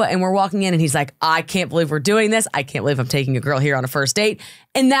tell you what, and we're walking in and he's like, I can't believe we're doing this. I can't believe I'm taking a girl here on a first date.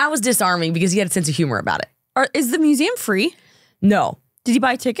 And that was disarming because he had a sense of humor about it. Is the museum free? No. Did he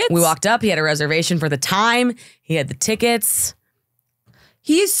buy tickets? We walked up. He had a reservation for the time. He had the tickets.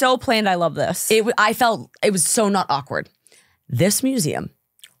 He is so planned. I love this. I felt it was so not awkward. This museum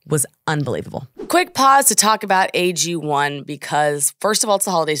was unbelievable. Quick pause to talk about AG1 because, first of all, it's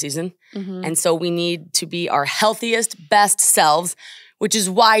the holiday season. And so we need to be our healthiest, best selves, which is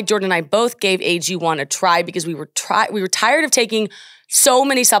why Jordyn and I both gave AG1 a try because we were tired of taking so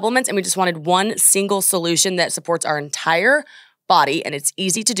many supplements and we just wanted one single solution that supports our entire body, and it's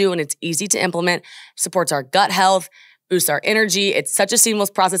easy to do and it's easy to implement, supports our gut health, boosts our energy. It's such a seamless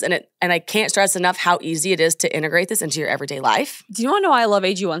process, and I can't stress enough how easy it is to integrate this into your everyday life. Do you want to know why I love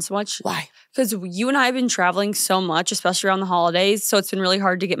AG1 so much? Why? Because you and I have been traveling so much, especially around the holidays, so it's been really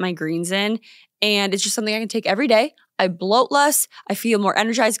hard to get my greens in, and it's just something I can take every day. I bloat less. I feel more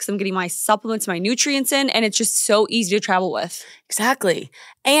energized because I'm getting my supplements, my nutrients in, and it's just so easy to travel with. Exactly.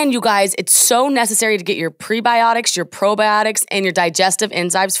 And you guys, it's so necessary to get your prebiotics, your probiotics, and your digestive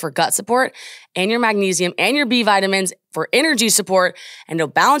enzymes for gut support, and your magnesium and your B vitamins for energy support, and to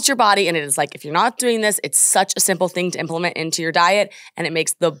balance your body. And it is like, if you're not doing this, it's such a simple thing to implement into your diet, and it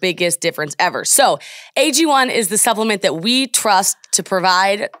makes the biggest difference ever. So AG1 is the supplement that we trust to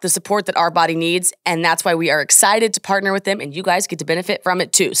provide the support that our body needs, and that's why we are excited to partner with them, and you guys get to benefit from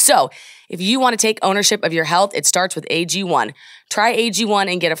it too. So if you want to take ownership of your health, it starts with AG1. Try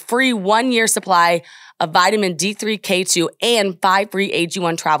AG1 and get a free 1-year supply of vitamin D3K2 and 5 free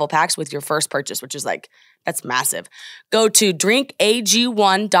AG1 travel packs with your first purchase, which is like, that's massive. Go to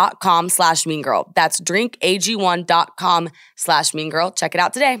drinkag1.com/meangirl. That's drinkag1.com/meangirl. Check it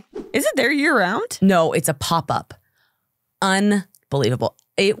out today. Is it there year round? No, it's a pop-up. Unbelievable.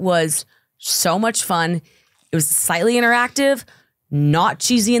 It was so much fun. It was slightly interactive, not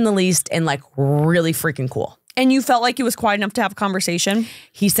cheesy in the least, and like really freaking cool. And you felt like it was quiet enough to have a conversation?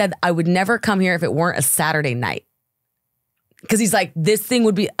 He said, I would never come here if it weren't a Saturday night. Because he's like, this thing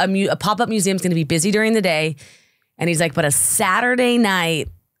would be, a pop-up museum's going to be busy during the day. And he's like, but a Saturday night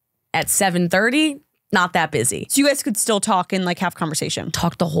at 7:30, not that busy. So you guys could still talk and like have conversation?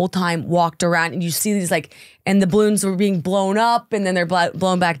 Talked the whole time, walked around, and you see these like, and the balloons were being blown up and then they're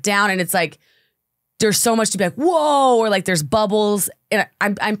blown back down. And it's like, there's so much to be like, whoa, or like there's bubbles. And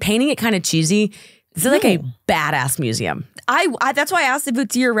I'm painting it kind of cheesy. This is like a badass museum. I that's why I asked if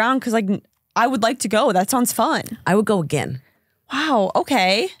it's year round, because like I would like to go. That sounds fun. I would go again. Wow,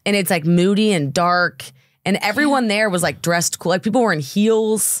 okay. And it's like moody and dark. And everyone there was like dressed cool. Like people were in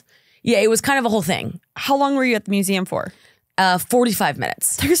heels. Yeah, it was kind of a whole thing. How long were you at the museum for? 45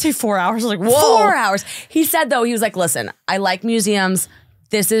 minutes. They're gonna say 4 hours. I was like, whoa. 4 hours. He said though, he was like, listen, I like museums.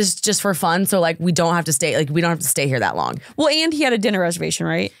 This is just for fun. So like we don't have to stay here that long. Well, and he had a dinner reservation,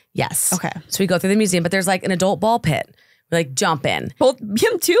 right? Yes. Okay. So we go through the museum, but there's like an adult ball pit. We like jump in. Both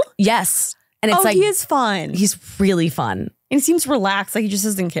him too? Yes. And it's like, he is fun. He's really fun. And he seems relaxed, like he just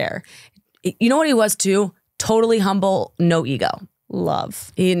doesn't care. You know what he was too? Totally humble, no ego.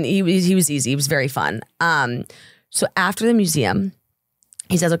 Love. He was easy. He was very fun. So after the museum,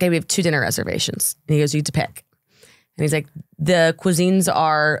 he says, okay, we have 2 dinner reservations. And he goes, you get to pick. And he's like, the cuisines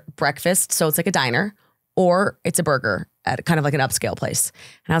are breakfast, so it's like a diner, or it's a burger at kind of like an upscale place.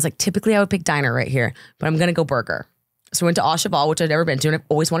 And I was like, typically I would pick diner right here, but I'm going to go burger. So we went to Au Cheval, which I'd never been to, and I've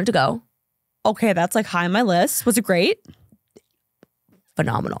always wanted to go. Okay, that's like high on my list. Was it great?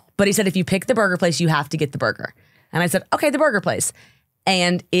 Phenomenal. But he said, if you pick the burger place, you have to get the burger. And I said, okay, the burger place.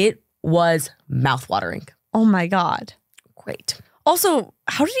 And it was mouthwatering. Oh my God. Great. Also,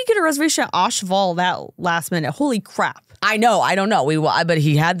 how did he get a reservation at Au Cheval that last minute? Holy crap. I know. I don't know. But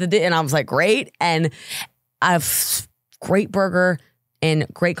he had and I was like, great. And a great burger and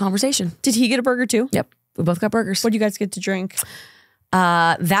great conversation. Did he get a burger too? Yep. We both got burgers. What did you guys get to drink?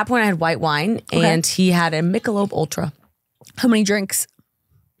 That point I had white wine and he had a Michelob Ultra. How many drinks?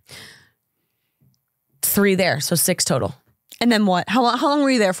 3 there. So 6 total. And then what? How long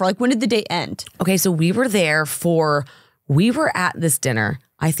were you there for? Like, when did the date end? Okay. So we were at this dinner,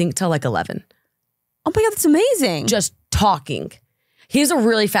 I think till like 11. Oh my God, that's amazing. Just talking. He's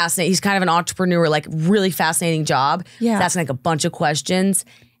kind of an entrepreneur, like really fascinating job. Yeah. He's asking like a bunch of questions.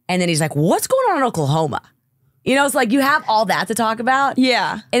 And then he's like, what's going on in Oklahoma? You know, it's like you have all that to talk about.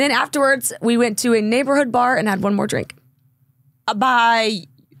 Yeah. And then afterwards, we went to a neighborhood bar and had one more drink. By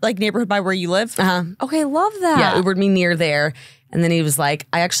like neighborhood by where you live? Uh-huh. Okay, love that. Yeah, Ubered me near there. And then he was like,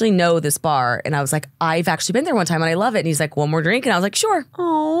 I actually know this bar. And I was like, I've actually been there one time and I love it. And he's like, one more drink? And I was like, sure.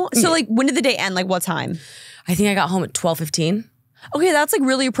 Oh, so like when did the day end? Like what time? I think I got home at 12:15. Okay, that's like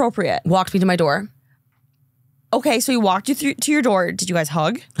really appropriate. Walked me to my door. Okay, so he walked you through to your door. Did you guys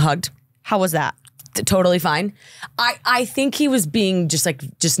hug? Hugged. How was that? Totally fine. I think he was being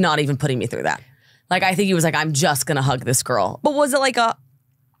just not even putting me through that. Like, I think he was like, I'm just going to hug this girl. But was it like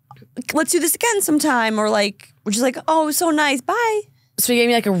let's do this again sometime? Or like, we're just like, oh, it was so nice. Bye. So he gave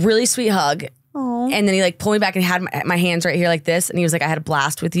me like a really sweet hug. Oh. And then he like pulled me back and had my hands right here like this. And he was like, I had a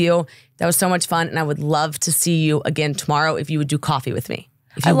blast with you. That was so much fun. And I would love to see you again tomorrow if you would do coffee with me.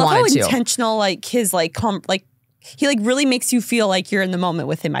 If you I love wanted how to. intentional like his he like really makes you feel like you're in the moment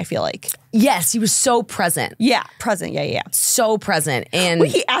with him, I feel like. Yes, he was so present. Yeah, present. Yeah. So present. And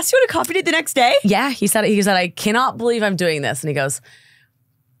wait, he asked you on a coffee date the next day? Yeah, he said, I cannot believe I'm doing this. And he goes,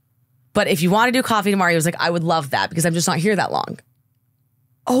 but if you want to do coffee tomorrow, he was like, I would love that because I'm just not here that long.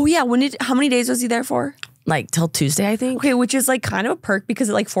 Oh yeah, how many days was he there for? Like till Tuesday, I think. Okay, which is like kind of a perk because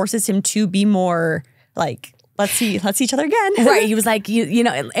it like forces him to be more like, let's see each other again. Right, he was like, you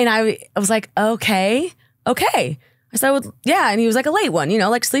know, and I was like, okay. I said, yeah. And he was like, a late one, you know,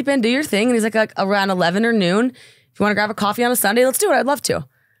 like sleep in, do your thing. And he's like around 11 or noon. If you want to grab a coffee on a Sunday, let's do it. I'd love to.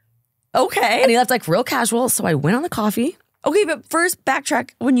 Okay. And he left like real casual. So I went on the coffee. Okay, but first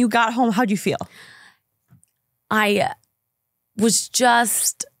backtrack. When you got home, how'd you feel? I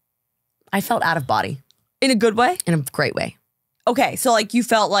felt out of body. In a good way? In a great way. Okay, so like you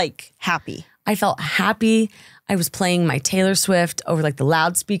felt like happy. I felt happy. I was playing my Taylor Swift over like the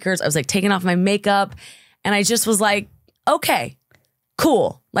loudspeakers. I was like taking off my makeup. And I just was like, okay,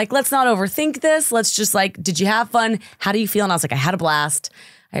 cool. Like, let's not overthink this. Let's just like, did you have fun? How do you feel? And I was like, I had a blast.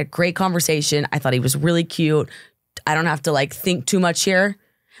 I had a great conversation. I thought he was really cute. I don't have to like think too much here.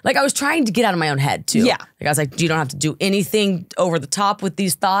 Like I was trying to get out of my own head too. Yeah. Like I was like, you don't have to do anything over the top with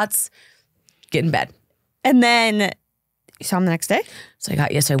these thoughts. Get in bed. And then you saw him the next day? So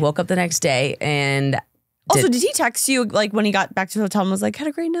I woke up the next day and also, did he text you like when he got back to the hotel and was like, had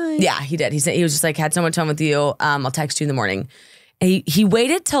a great night? Yeah, he did. He said he was just like, had so much fun with you. I'll text you in the morning. And he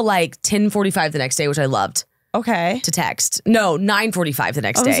waited till like 10:45 the next day, which I loved. Okay. To text. No, 9:45 the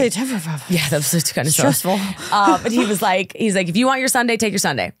next day. I was say 10:45. Yeah, that was kind of stressful. But he's like, if you want your Sunday, take your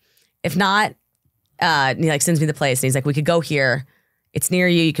Sunday. If not, and he like sends me the place and he's like, we could go here. It's near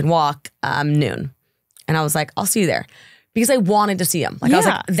you. You can walk noon. And I was like, I'll see you there. Because I wanted to see him. Like I was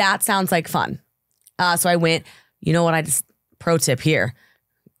like, that sounds like fun. So I went, you know what, pro tip here.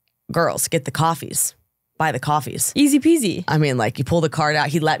 Girls, get the coffees. Buy the coffees. Easy peasy. I mean, like you pull the card out.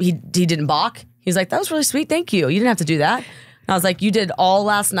 He didn't balk. He was like, that was really sweet. Thank you. You didn't have to do that. And I was like, you did all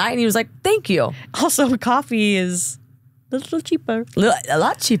last night. And he was like, thank you. Also, coffee is a little cheaper. A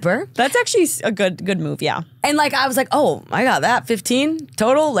lot cheaper. That's actually a good move, yeah. And like, I was like, oh, I got that. 15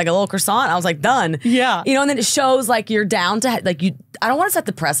 total, like a little croissant. I was like, done. Yeah. You know, and then it shows like you're down to, like I don't want to set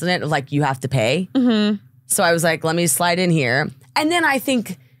the precedent of like, you have to pay. Mm-hmm. So I was like, let me slide in here. And then I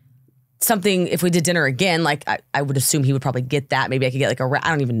think something, if we did dinner again, like I would assume he would probably get that. Maybe I could get like I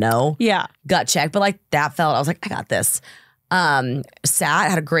don't even know. Yeah. Gut check. But like that felt, I was like, I got this.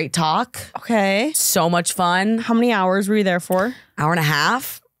 Had a great talk. Okay. So much fun. How many hours were you there for? Hour and a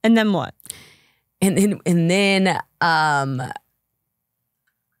half. And then what? And then I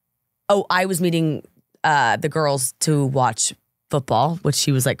was meeting the girls to watch football, which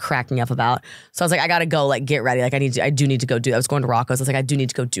she was like cracking up about. So I was like, I gotta go like get ready. Like I do need to go do. I was going to Rocco's. I was like, I do need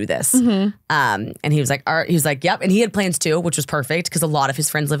to go do this. Mm-hmm. And he was like, yep. And he had plans too, which was perfect because a lot of his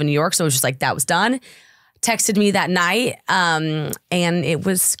friends live in New York. So it was just like that was done. Texted me that night, and it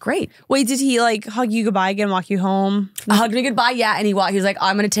was great. Wait, did he like hug you goodbye again, walk you home? Hugged me goodbye, yeah. And he was like,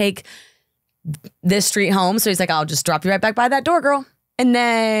 I'm gonna take this street home. So he's like, I'll just drop you right back by that door, girl. And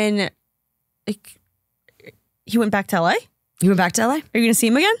then like, he went back to LA? You went back to LA? Are you gonna see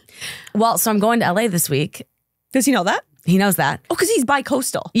him again? Well, so I'm going to LA this week. Does he know that? He knows that. Oh, because he's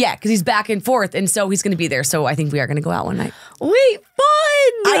bi-coastal. Yeah, because he's back and forth. And so he's going to be there. So I think we are going to go out one night. Wait, fun!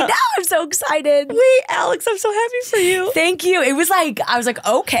 I know. I'm so excited. Wait, Alex, I'm so happy for you. Thank you. It was like, I was like,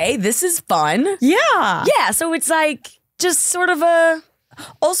 okay, this is fun. Yeah. Yeah. So it's like just sort of a...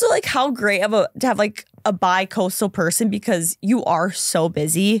 Also, like how great to have like a bi-coastal person because you are so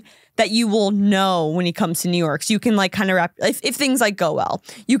busy that you will know when he comes to New York. So you can like kind of if things like go well,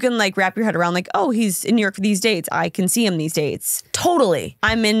 you can like wrap your head around like, oh, he's in New York for these dates. I can see him these dates. Totally.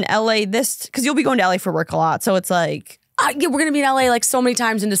 I'm in LA because you'll be going to LA for work a lot. So it's like. Yeah, we're going to be in LA like so many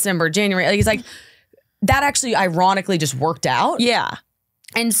times in December, January. Like, he's like, that actually ironically just worked out. Yeah.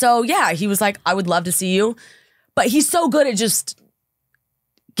 And so, yeah, he was like, I would love to see you. But he's so good at just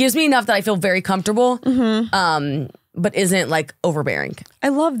gives me enough that I feel very comfortable. Mm-hmm. But isn't like overbearing. I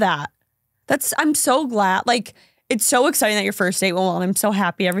love that. I'm so glad. Like, it's so exciting that your first date went well, and I'm so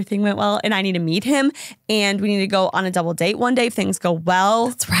happy everything went well. And I need to meet him, and we need to go on a double date one day if things go well.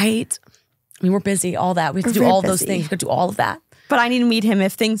 That's right. I mean, we're busy, all that. We have to do all of those things. We have to do all of that. But I need to meet him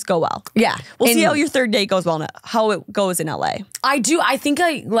if things go well. Yeah. We'll see how your third date goes well, and how it goes in LA. I do. I think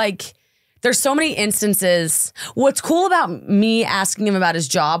there's so many instances. What's cool about me asking him about his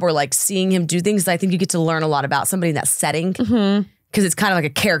job or like seeing him do things is I think you get to learn a lot about somebody in that setting because it's kind of like a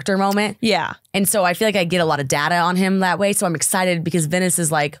character moment. Yeah. And so I feel like I get a lot of data on him that way. So I'm excited because Venice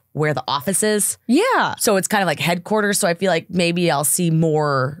is like where the office is. Yeah. So it's kind of like headquarters. So I feel like maybe I'll see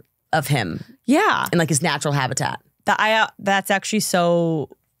more of him. Yeah. In like his natural habitat. That's actually so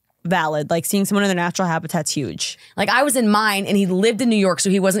valid. Like seeing someone in their natural habitat's huge. Like I was in mine and he lived in New York. So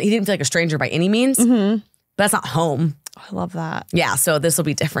he didn't feel like a stranger by any means. Mm-hmm. But that's not home. Oh, I love that. Yeah. So this will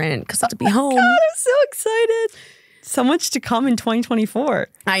be different because I have to be home. God, I'm so excited. So much to come in 2024.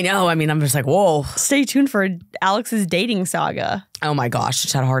 I know. I mean, I'm just like, whoa. Stay tuned for Alex's dating saga. Oh my gosh.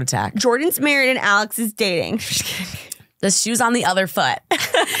 Just had a heart attack. Jordyn's married and Alex is dating. The shoe's on the other foot.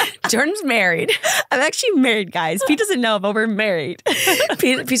 Jordan's married. I'm actually married, guys. Pete doesn't know, but we're married.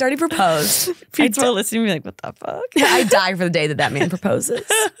 Pete's already proposed. Pete's still listening to me like, what the fuck? I die for the day that man proposes.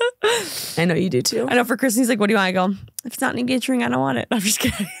 I know you do too. I know for Christmas, he's like, what do you want? I go, if it's not an engagement ring, I don't want it. I'm just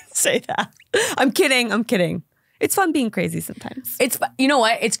kidding. Say that. I'm kidding. It's fun being crazy sometimes. You know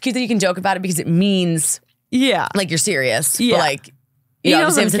what? It's cute that you can joke about it because it means like you're serious. Yeah. But like you have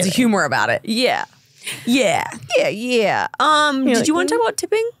the same sense of humor about it. Yeah. Yeah. Did you want to talk about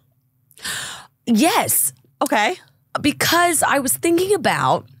tipping? Yes. Okay. Because I was thinking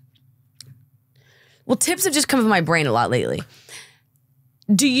about, well, tips have just come to my brain a lot lately.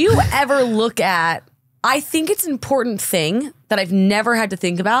 Do you ever look at, I think it's an important thing that I've never had to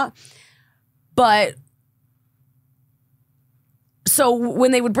think about, but so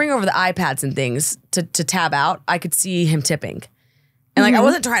when they would bring over the iPads and things to tab out, I could see him tipping. And like, I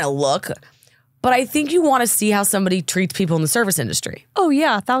wasn't trying to look, but I think you want to see how somebody treats people in the service industry. Oh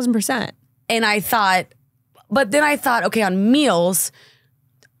yeah, 1,000%. And I thought, but then I thought, okay, on meals,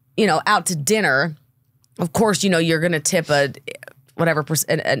 out to dinner, of course, you're going to tip a whatever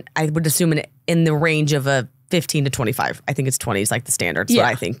percent, and I would assume in the range of a 15 to 25. I think it's 20 is like the standard. That's what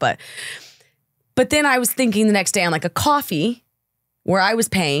I think. But then I was thinking the next day on like a coffee where I was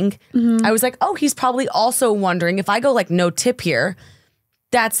paying, I was like, oh, he's probably also wondering if I go like no tip here,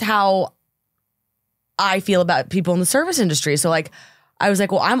 that's how I feel about people in the service industry. So like, I was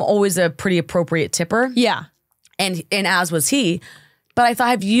like, well, I'm always a pretty appropriate tipper. Yeah. And as was he. But I thought,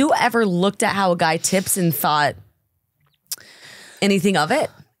 have you ever looked at how a guy tips and thought anything of it?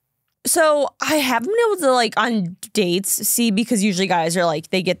 So I haven't been able to like on dates see, because usually guys are like,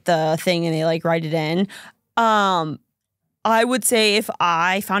 they get the thing and they like write it in. I would say if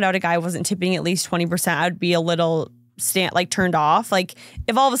I found out a guy wasn't tipping at least 20%, I'd be a little turned off. Like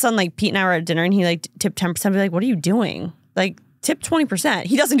if all of a sudden like Pete and I were at dinner and he like tipped 10%, I'd be like, what are you doing? Like tip 20%.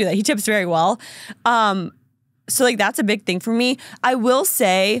 He doesn't do that. He tips very well. So like that's a big thing for me. I will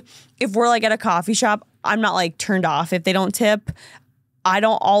say if we're like at a coffee shop, I'm not like turned off if they don't tip. I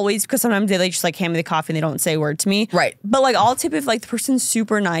don't always, because sometimes they like just like hand me the coffee and they don't say a word to me. Right. But like I'll tip if like the person's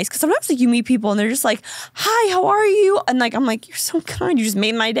super nice. Because sometimes like you meet people and they're just like, hi, how are you? And like I'm like, you're so kind. You just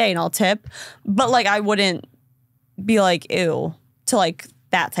made my day, and I'll tip. But like I wouldn't be like, ew, to like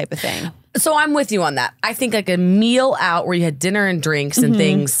that type of thing. So I'm with you on that. I think like a meal out where you had dinner and drinks and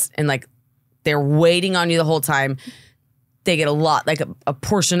things, and like they're waiting on you the whole time, they get a lot, like a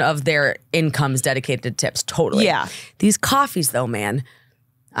portion of their income's dedicated to tips. Totally. Yeah. These coffees though, man.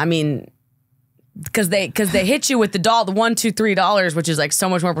 I mean, because they hit you with the $1, $2, $3, which is like so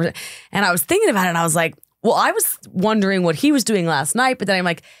much more percent. And I was thinking about it and I was like, well, I was wondering what he was doing last night, but then I'm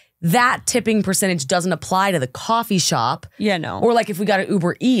like, that tipping percentage doesn't apply to the coffee shop. Yeah, no. Or like if we got an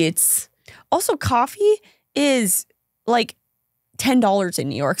Uber Eats. Also, coffee is like $10 in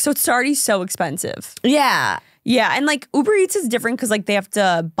New York. So it's already so expensive. Yeah. Yeah, and like Uber Eats is different because like they have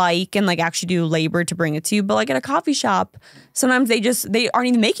to bike and like actually do labor to bring it to you. But like at a coffee shop, sometimes they aren't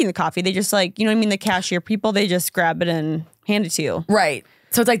even making the coffee. They just like, the cashier people, they just grab it and hand it to you. Right.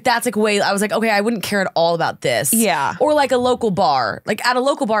 So it's like, that's like way, I was like, okay, I wouldn't care at all about this. Yeah. Or like a local bar. Like at a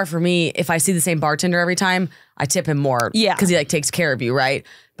local bar for me, if I see the same bartender every time, I tip him more. Yeah. Because he like takes care of you, right?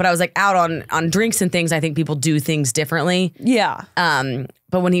 But I was like out on drinks and things, I think people do things differently. Yeah.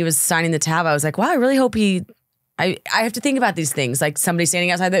 But when he was signing the tab, I was like, wow, I really hope I have to think about these things. Like somebody standing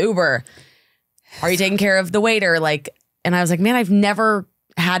outside the Uber. Are you taking care of the waiter? Like, and I was like, man, I've never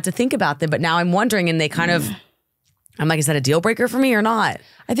had to think about them, but now I'm wondering, and they kind of, I'm like, is that a deal breaker for me or not?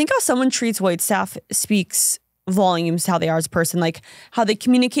 I think how someone treats wait staff speaks volumes to how they are as a person, like how they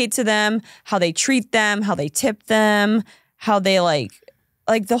communicate to them, how they treat them, how they tip them, how they like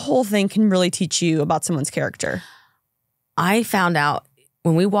the whole thing can really teach you about someone's character. I found out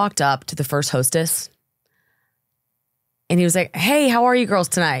when we walked up to the first hostess and he was like, hey, how are you girls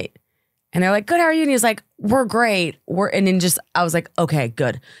tonight? And they're like, good, how are you? And he was like, we're great. I was like, okay,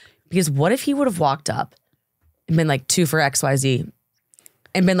 good. Because what if he would have walked up and been like 2 for XYZ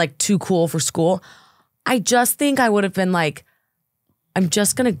and been like too cool for school? I just think I would have been like, I'm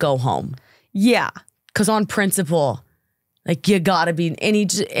just going to go home. Yeah. Because on principle, like you gotta be,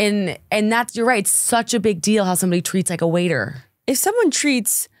 and that's, you're right. It's such a big deal how somebody treats like a waiter. If someone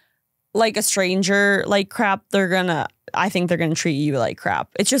treats like a stranger like crap, I think they're gonna treat you like crap.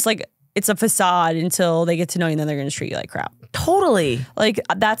 It's just like, it's a facade until they get to know you, and then they're gonna treat you like crap. Totally. Like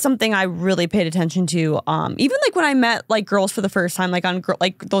that's something I really paid attention to. Even like when I met like girls for the first time, like on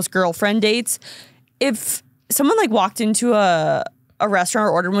like those girlfriend dates, if someone like walked into a restaurant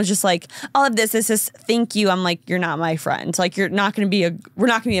or ordered and was just like, I'll have this, thank you. I'm like, you're not my friend. Like we're not gonna be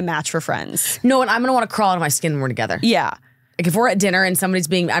a match for friends. No, and I'm gonna want to crawl out of my skin when we're together. Yeah. Like if we're at dinner and somebody's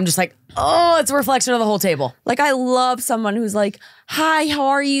I'm just like, oh, it's a reflection of the whole table. Like I love someone who's like, hi, how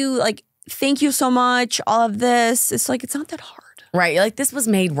are you? Like, thank you so much. All of this. It's like, it's not that hard. Right. You're like, this was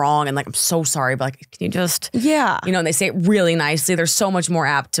made wrong. And like, I'm so sorry. But like, can you just, and they say it really nicely. They're so much more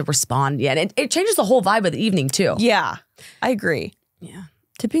apt to respond. Yeah. And it changes the whole vibe of the evening too. Yeah. I agree. Yeah.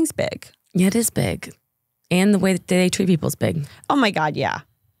 Tipping's big. Yeah, it is big. And the way that they treat people is big. Oh my God. Yeah.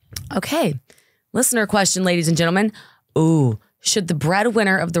 Okay. Listener question, ladies and gentlemen. Ooh, should the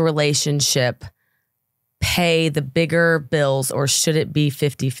breadwinner of the relationship pay the bigger bills or should it be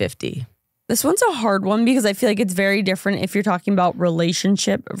 50-50? This one's a hard one because I feel like it's very different if you're talking about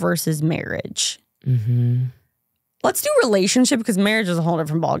relationship versus marriage. Let's do relationship because marriage is a whole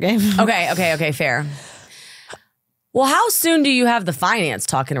different ballgame. Okay, fair. Well, how soon do you have the finance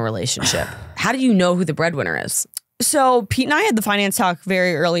talk in a relationship? How do you know who the breadwinner is? So Pete and I had the finance talk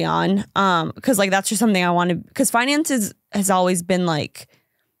very early on because like that's just something I wanted because finance has always been like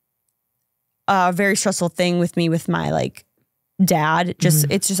a very stressful thing with me with my like dad.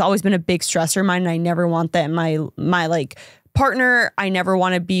 It's just always been a big stressor of mine and I never want that in my like partner. I never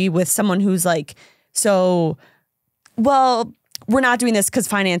want to be with someone who's like, so, well, we're not doing this because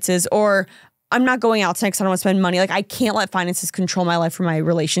finances or I'm not going out tonight because I don't want to spend money. Like I can't let finances control my life or my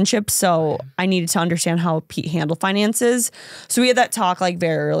relationship. So I needed to understand how Pete handled finances. So we had that talk like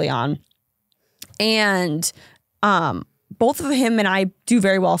very early on. And both of him and I do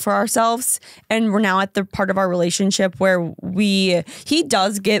very well for ourselves. And we're now at the part of our relationship where he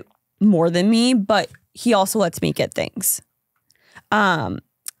does get more than me, but he also lets me get things.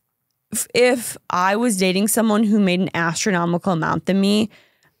 If I was dating someone who made an astronomical amount than me,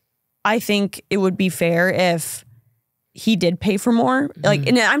 I think it would be fair if he did pay for more. Like,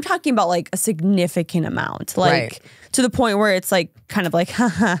 and I'm talking about like a significant amount, like to the point where it's like kind of like,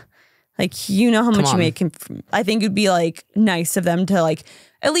 haha, like, you know how much you make. I think it'd be like nice of them to like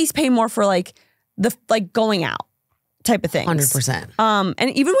at least pay more for like the like going out type of things. 100%. And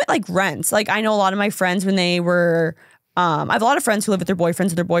even with like rents, like I know a lot of my friends when they were, I have a lot of friends who live with their boyfriends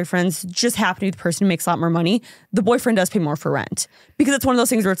and their boyfriends just happen to be the person who makes a lot more money. The boyfriend does pay more for rent because it's one of those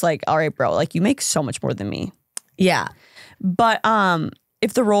things where it's like, all right, bro, like you make so much more than me. Yeah. But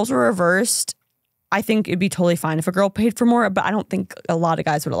if the roles were reversed, I think it'd be totally fine if a girl paid for more, but I don't think a lot of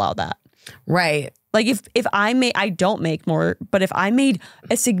guys would allow that. Right. Like if I don't make more, but if I made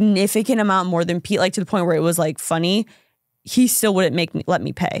a significant amount more than Pete, like to the point where it was like funny, he still wouldn't let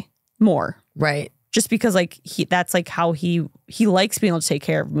me pay more. Right. Just because like that's like how he likes being able to take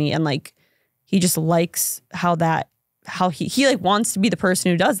care of me and like he just likes how he like wants to be the person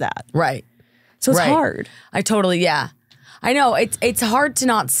who does that. Right. So it's hard. I totally, I know it's hard to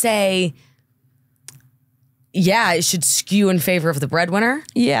not say, it should skew in favor of the breadwinner.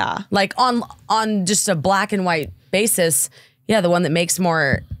 Yeah. Like on just a black and white basis, the one that makes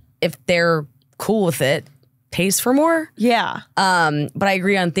more, if they're cool with it, pays for more. Yeah. But I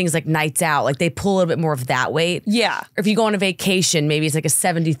agree on things like nights out. Like they pull a little bit more of that weight. Yeah. Or if you go on a vacation, maybe it's like a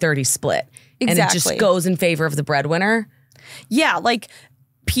 70-30 split. Exactly. And it just goes in favor of the breadwinner. Yeah. Like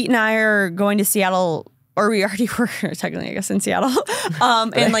Pete and I are going to Seattle, or we already were technically, I guess, in Seattle.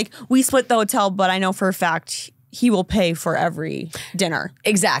 And like we split the hotel, but I know for a fact he will pay for every dinner.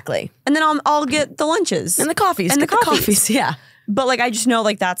 Exactly. And then I'll get the lunches. And the coffees. And the coffees. Yeah. But like, I just know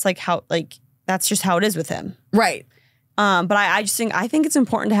like that's like how, like, that's just how it is with him. Right. But I think it's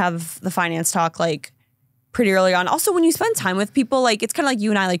important to have the finance talk like pretty early on. Also, when you spend time with people, like it's kind of like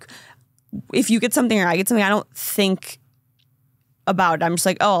you and I, like if you get something or I get something, I don't think about it. I'm just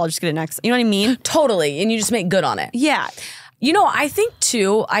like, oh, I'll just get it next. You know what I mean? Totally. And you just make good on it. Yeah. You know, I think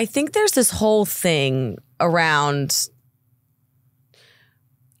too, there's this whole thing around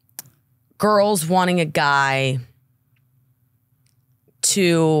girls wanting a guy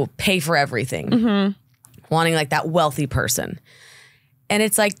to pay for everything. Mm-hmm. Wanting like that wealthy person. And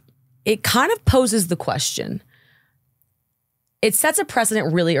it's like, it kind of poses the question. It sets a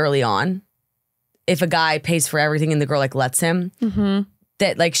precedent really early on. If a guy pays for everything and the girl like lets him,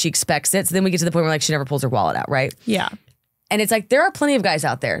 that like she expects it. So then we get to the point where like she never pulls her wallet out, right? Yeah. And it's like, there are plenty of guys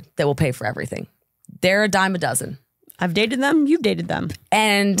out there that will pay for everything. They're a dime a dozen. I've dated them. You've dated them.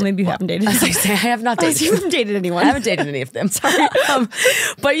 And well, maybe you haven't dated them. I have not dated them. You haven't dated anyone. I haven't dated any of them. Sorry.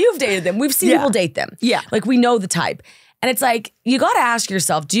 But you've dated them. We've seen people date them. Yeah. Like we know the type. And it's like, you got to ask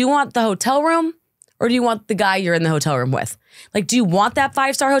yourself, do you want the hotel room or do you want the guy you're in the hotel room with? Like, do you want that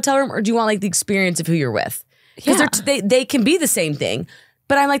 5-star hotel room or do you want like the experience of who you're with? Because they can be the same thing.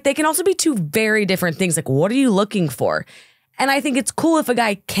 But I'm like, they can also be two very different things. Like, what are you looking for? And I think it's cool if a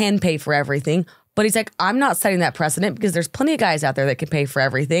guy can pay for everything. But he's like, I'm not setting that precedent because there's plenty of guys out there that can pay for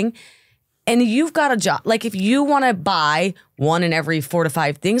everything. And you've got a job. Like if you want to buy one in every 4 to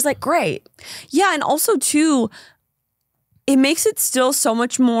 5 things, like great. Yeah. And also too, it makes it still so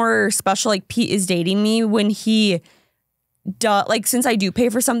much more special. Like Pete is dating me when he does, like since I do pay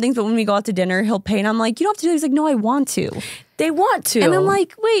for some things, but when we go out to dinner, he'll pay. And I'm like, you don't have to do that. He's like, no, I want to. They want to. And I'm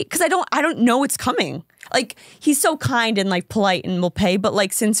like, wait, because I don't know it's coming. Like he's so kind and like polite and will pay. But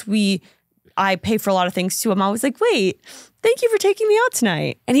like since I pay for a lot of things too, I'm always like, wait, thank you for taking me out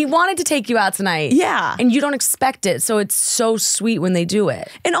tonight. And he wanted to take you out tonight. Yeah. And you don't expect it. So it's so sweet when they do it.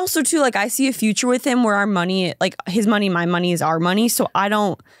 And also too, like I see a future with him where our money, like his money, my money is our money. So I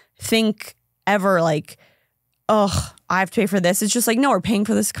don't think ever like, oh, I have to pay for this. It's just like, no, we're paying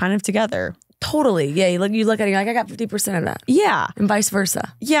for this kind of together. Totally. Yeah. You look at it, you're like, I got 50% of that. Yeah. And vice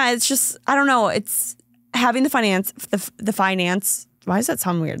versa. Yeah. It's just, I don't know. It's having the finance, why does that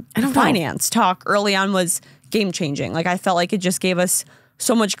sound weird? I don't know. Finance talk early on was game changing. Like I felt like it just gave us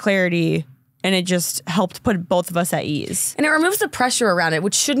so much clarity and it just helped put both of us at ease. And it removes the pressure around it,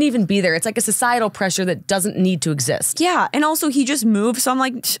 which shouldn't even be there. It's like a societal pressure that doesn't need to exist. Yeah. And also he just moved. So I'm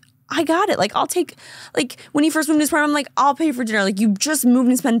like, I got it. Like I'll take, like when he first moved to his apartment, I'm like, I'll pay for dinner. Like you just moved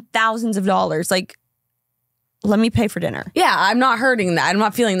and spent thousands of dollars. Like let me pay for dinner. Yeah. I'm not hurting that. I'm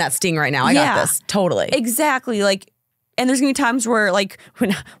not feeling that sting right now. I got this. Totally. Exactly. Like, and there's gonna be times where like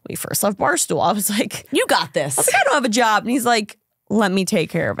when we first left Barstool, I was like, you got this. I was like, I don't have a job. And he's like, let me take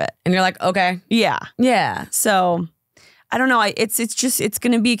care of it. And you're like, okay. Yeah. Yeah. So I don't know. It's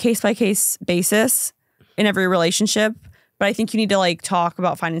going to be a case-by-case basis in every relationship. But I think you need to like talk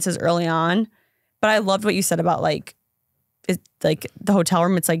about finances early on. But I loved what you said about like, like the hotel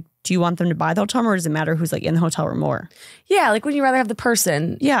room. It's like, do you want them to buy the hotel room or does it matter who's like in the hotel room more? Yeah. Like would you rather have the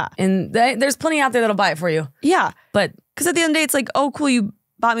person? Yeah. And there's plenty out there that'll buy it for you. Yeah. But because at the end of the day, it's like, oh, cool, you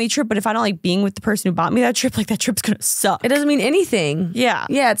bought me a trip. But if I don't like being with the person who bought me that trip, like that trip's going to suck. it doesn't mean anything. Yeah.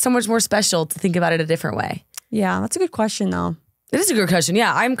 Yeah. It's so much more special to think about it a different way. Yeah. That's a good question though. It is a good question.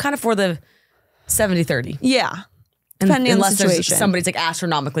 Yeah. I'm kind of for the 70-30. Yeah. Depending on the situation. Unless somebody's like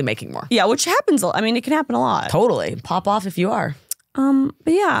astronomically making more. Yeah, which happens. I mean, it can happen a lot. Totally. Pop off if you are.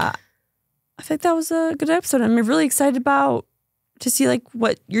 But yeah, I think that was a good episode. I'm really excited to see like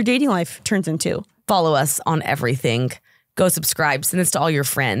what your dating life turns into. Follow us on everything. Go subscribe. Send this to all your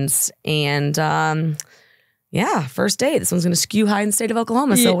friends. And yeah, first date. This one's going to skew high in the state of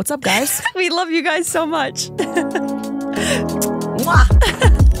Oklahoma. So what's up, guys? We love you guys so much.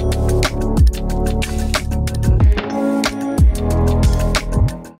 Mwah.